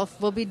Yourself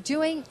will be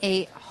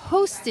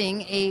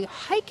hosting a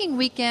hiking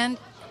weekend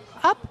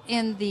up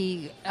in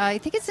I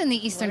think it's in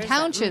the Eastern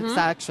Townships,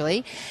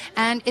 actually.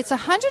 And it's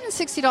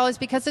 $160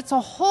 because it's a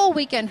whole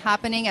weekend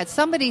happening at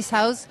somebody's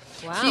house.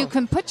 Wow. So you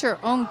can put your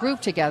own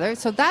group together.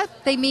 So that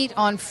they meet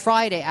on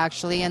Friday,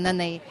 actually, and then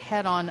they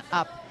head on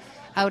up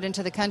out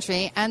into the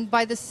country. And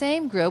by the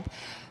same group,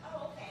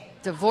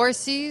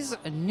 Divorcees,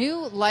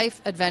 New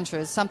Life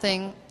Adventures,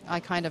 something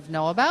I kind of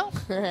know about.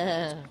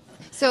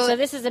 So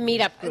this is a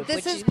meetup group.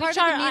 This which, is part which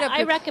of the are, meetup I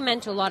group.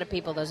 recommend to a lot of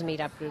people those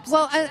meetup groups.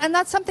 Well, and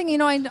that's something,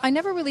 I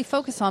never really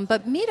focus on,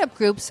 but meetup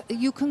groups,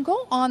 you can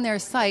go on their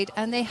site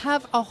and they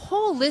have a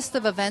whole list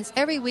of events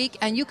every week,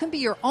 and you can be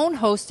your own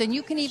host and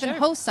you can even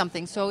host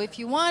something. So if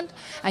you want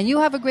and you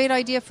have a great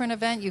idea for an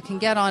event, you can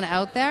get on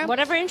out there.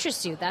 Whatever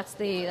interests you. That's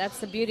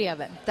the beauty of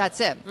it. That's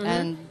it.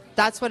 And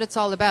that's what it's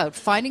all about,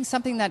 finding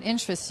something that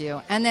interests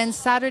you. And then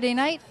Saturday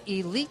night,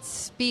 Elite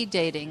Speed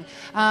Dating.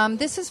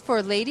 This is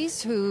for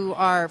ladies who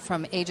are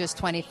from ages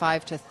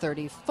 25 to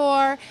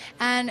 34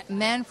 and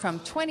men from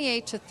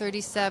 28 to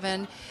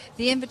 37.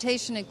 The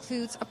invitation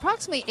includes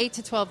approximately 8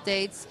 to 12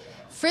 dates.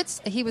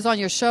 Fritz, he was on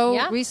your show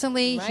Yeah.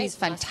 recently. Right. He's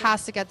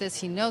fantastic at this.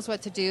 He knows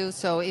what to do.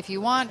 So if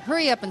you want,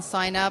 hurry up and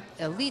sign up.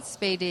 Elite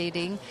Speed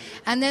Dating.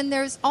 And then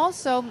there's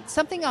also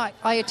something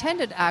I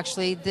attended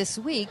actually this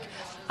week.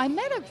 I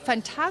met a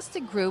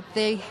fantastic group.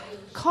 They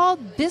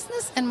called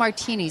Business and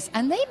Martinis,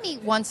 and they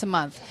meet once a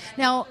month.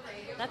 Now,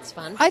 That's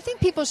fun. I think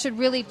people should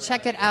really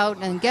check it out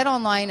and get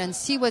online and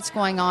see what's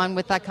going on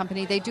with that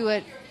company. They do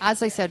it,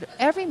 as I said,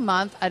 every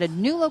month at a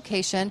new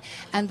location.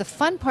 And the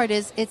fun part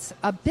is it's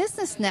a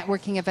business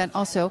networking event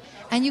also.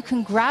 And you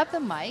can grab the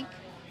mic,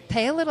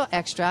 pay a little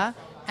extra,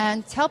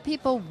 and tell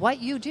people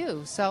what you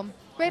do. So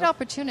great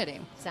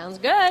opportunity. Sounds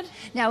good.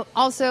 Now,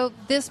 also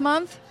this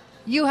month,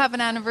 you have an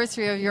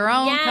anniversary of your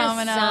own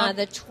coming up.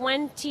 the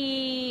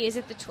 20. Is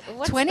it the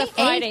what's 28th, the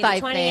Friday? The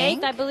I 28th,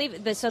 think. I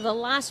believe. So the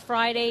last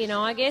Friday in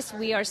August,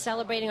 we are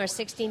celebrating our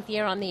 16th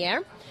year on the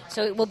air.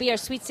 So it will be our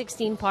Sweet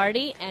 16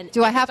 party. And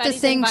Do I have to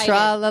everybody's sing invited.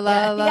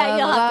 tra-la-la-la, Yeah,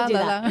 you'll have to do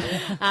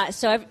la-la-la? that.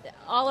 So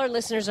all our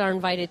listeners are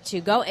invited to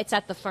go. It's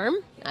at the Firm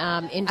in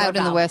Out in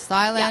Dorval. the West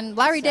Island.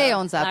 Larry Day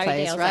owns that Larry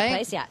place, Day owns right? That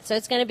place, yeah. So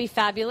it's going to be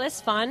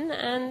fabulous, fun,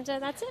 and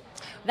that's it.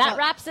 That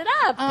wraps it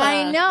up.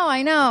 I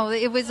know.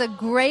 It was a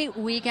great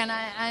week, and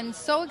I'm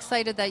so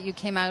excited that you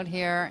came out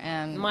here.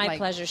 And My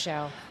pleasure,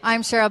 Cheryl.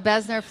 I'm Cheryl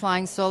Besner,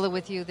 flying solo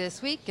with you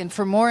this week. And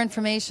for more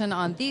information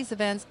on these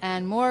events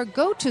and more,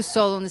 go to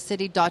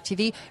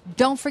solointhecity.tv.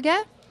 Don't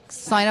forget,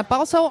 sign up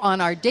also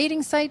on our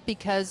dating site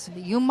because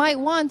you might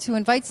want to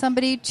invite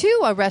somebody to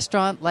a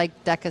restaurant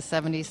like Deca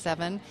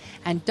 77.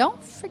 And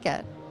don't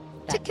forget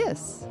to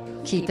kiss.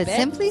 Keep it it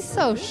simply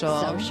social.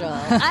 Social.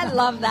 I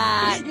love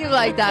that. You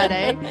like that,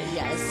 eh?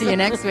 Yes. See you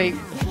next week.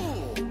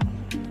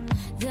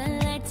 The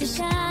lights are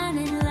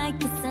shining like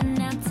the sun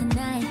out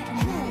tonight.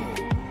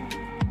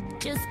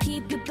 Just Just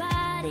keep your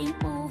body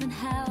moving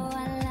how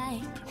I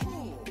like.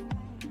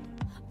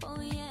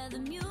 Oh yeah, the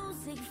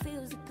music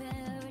feels the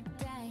best.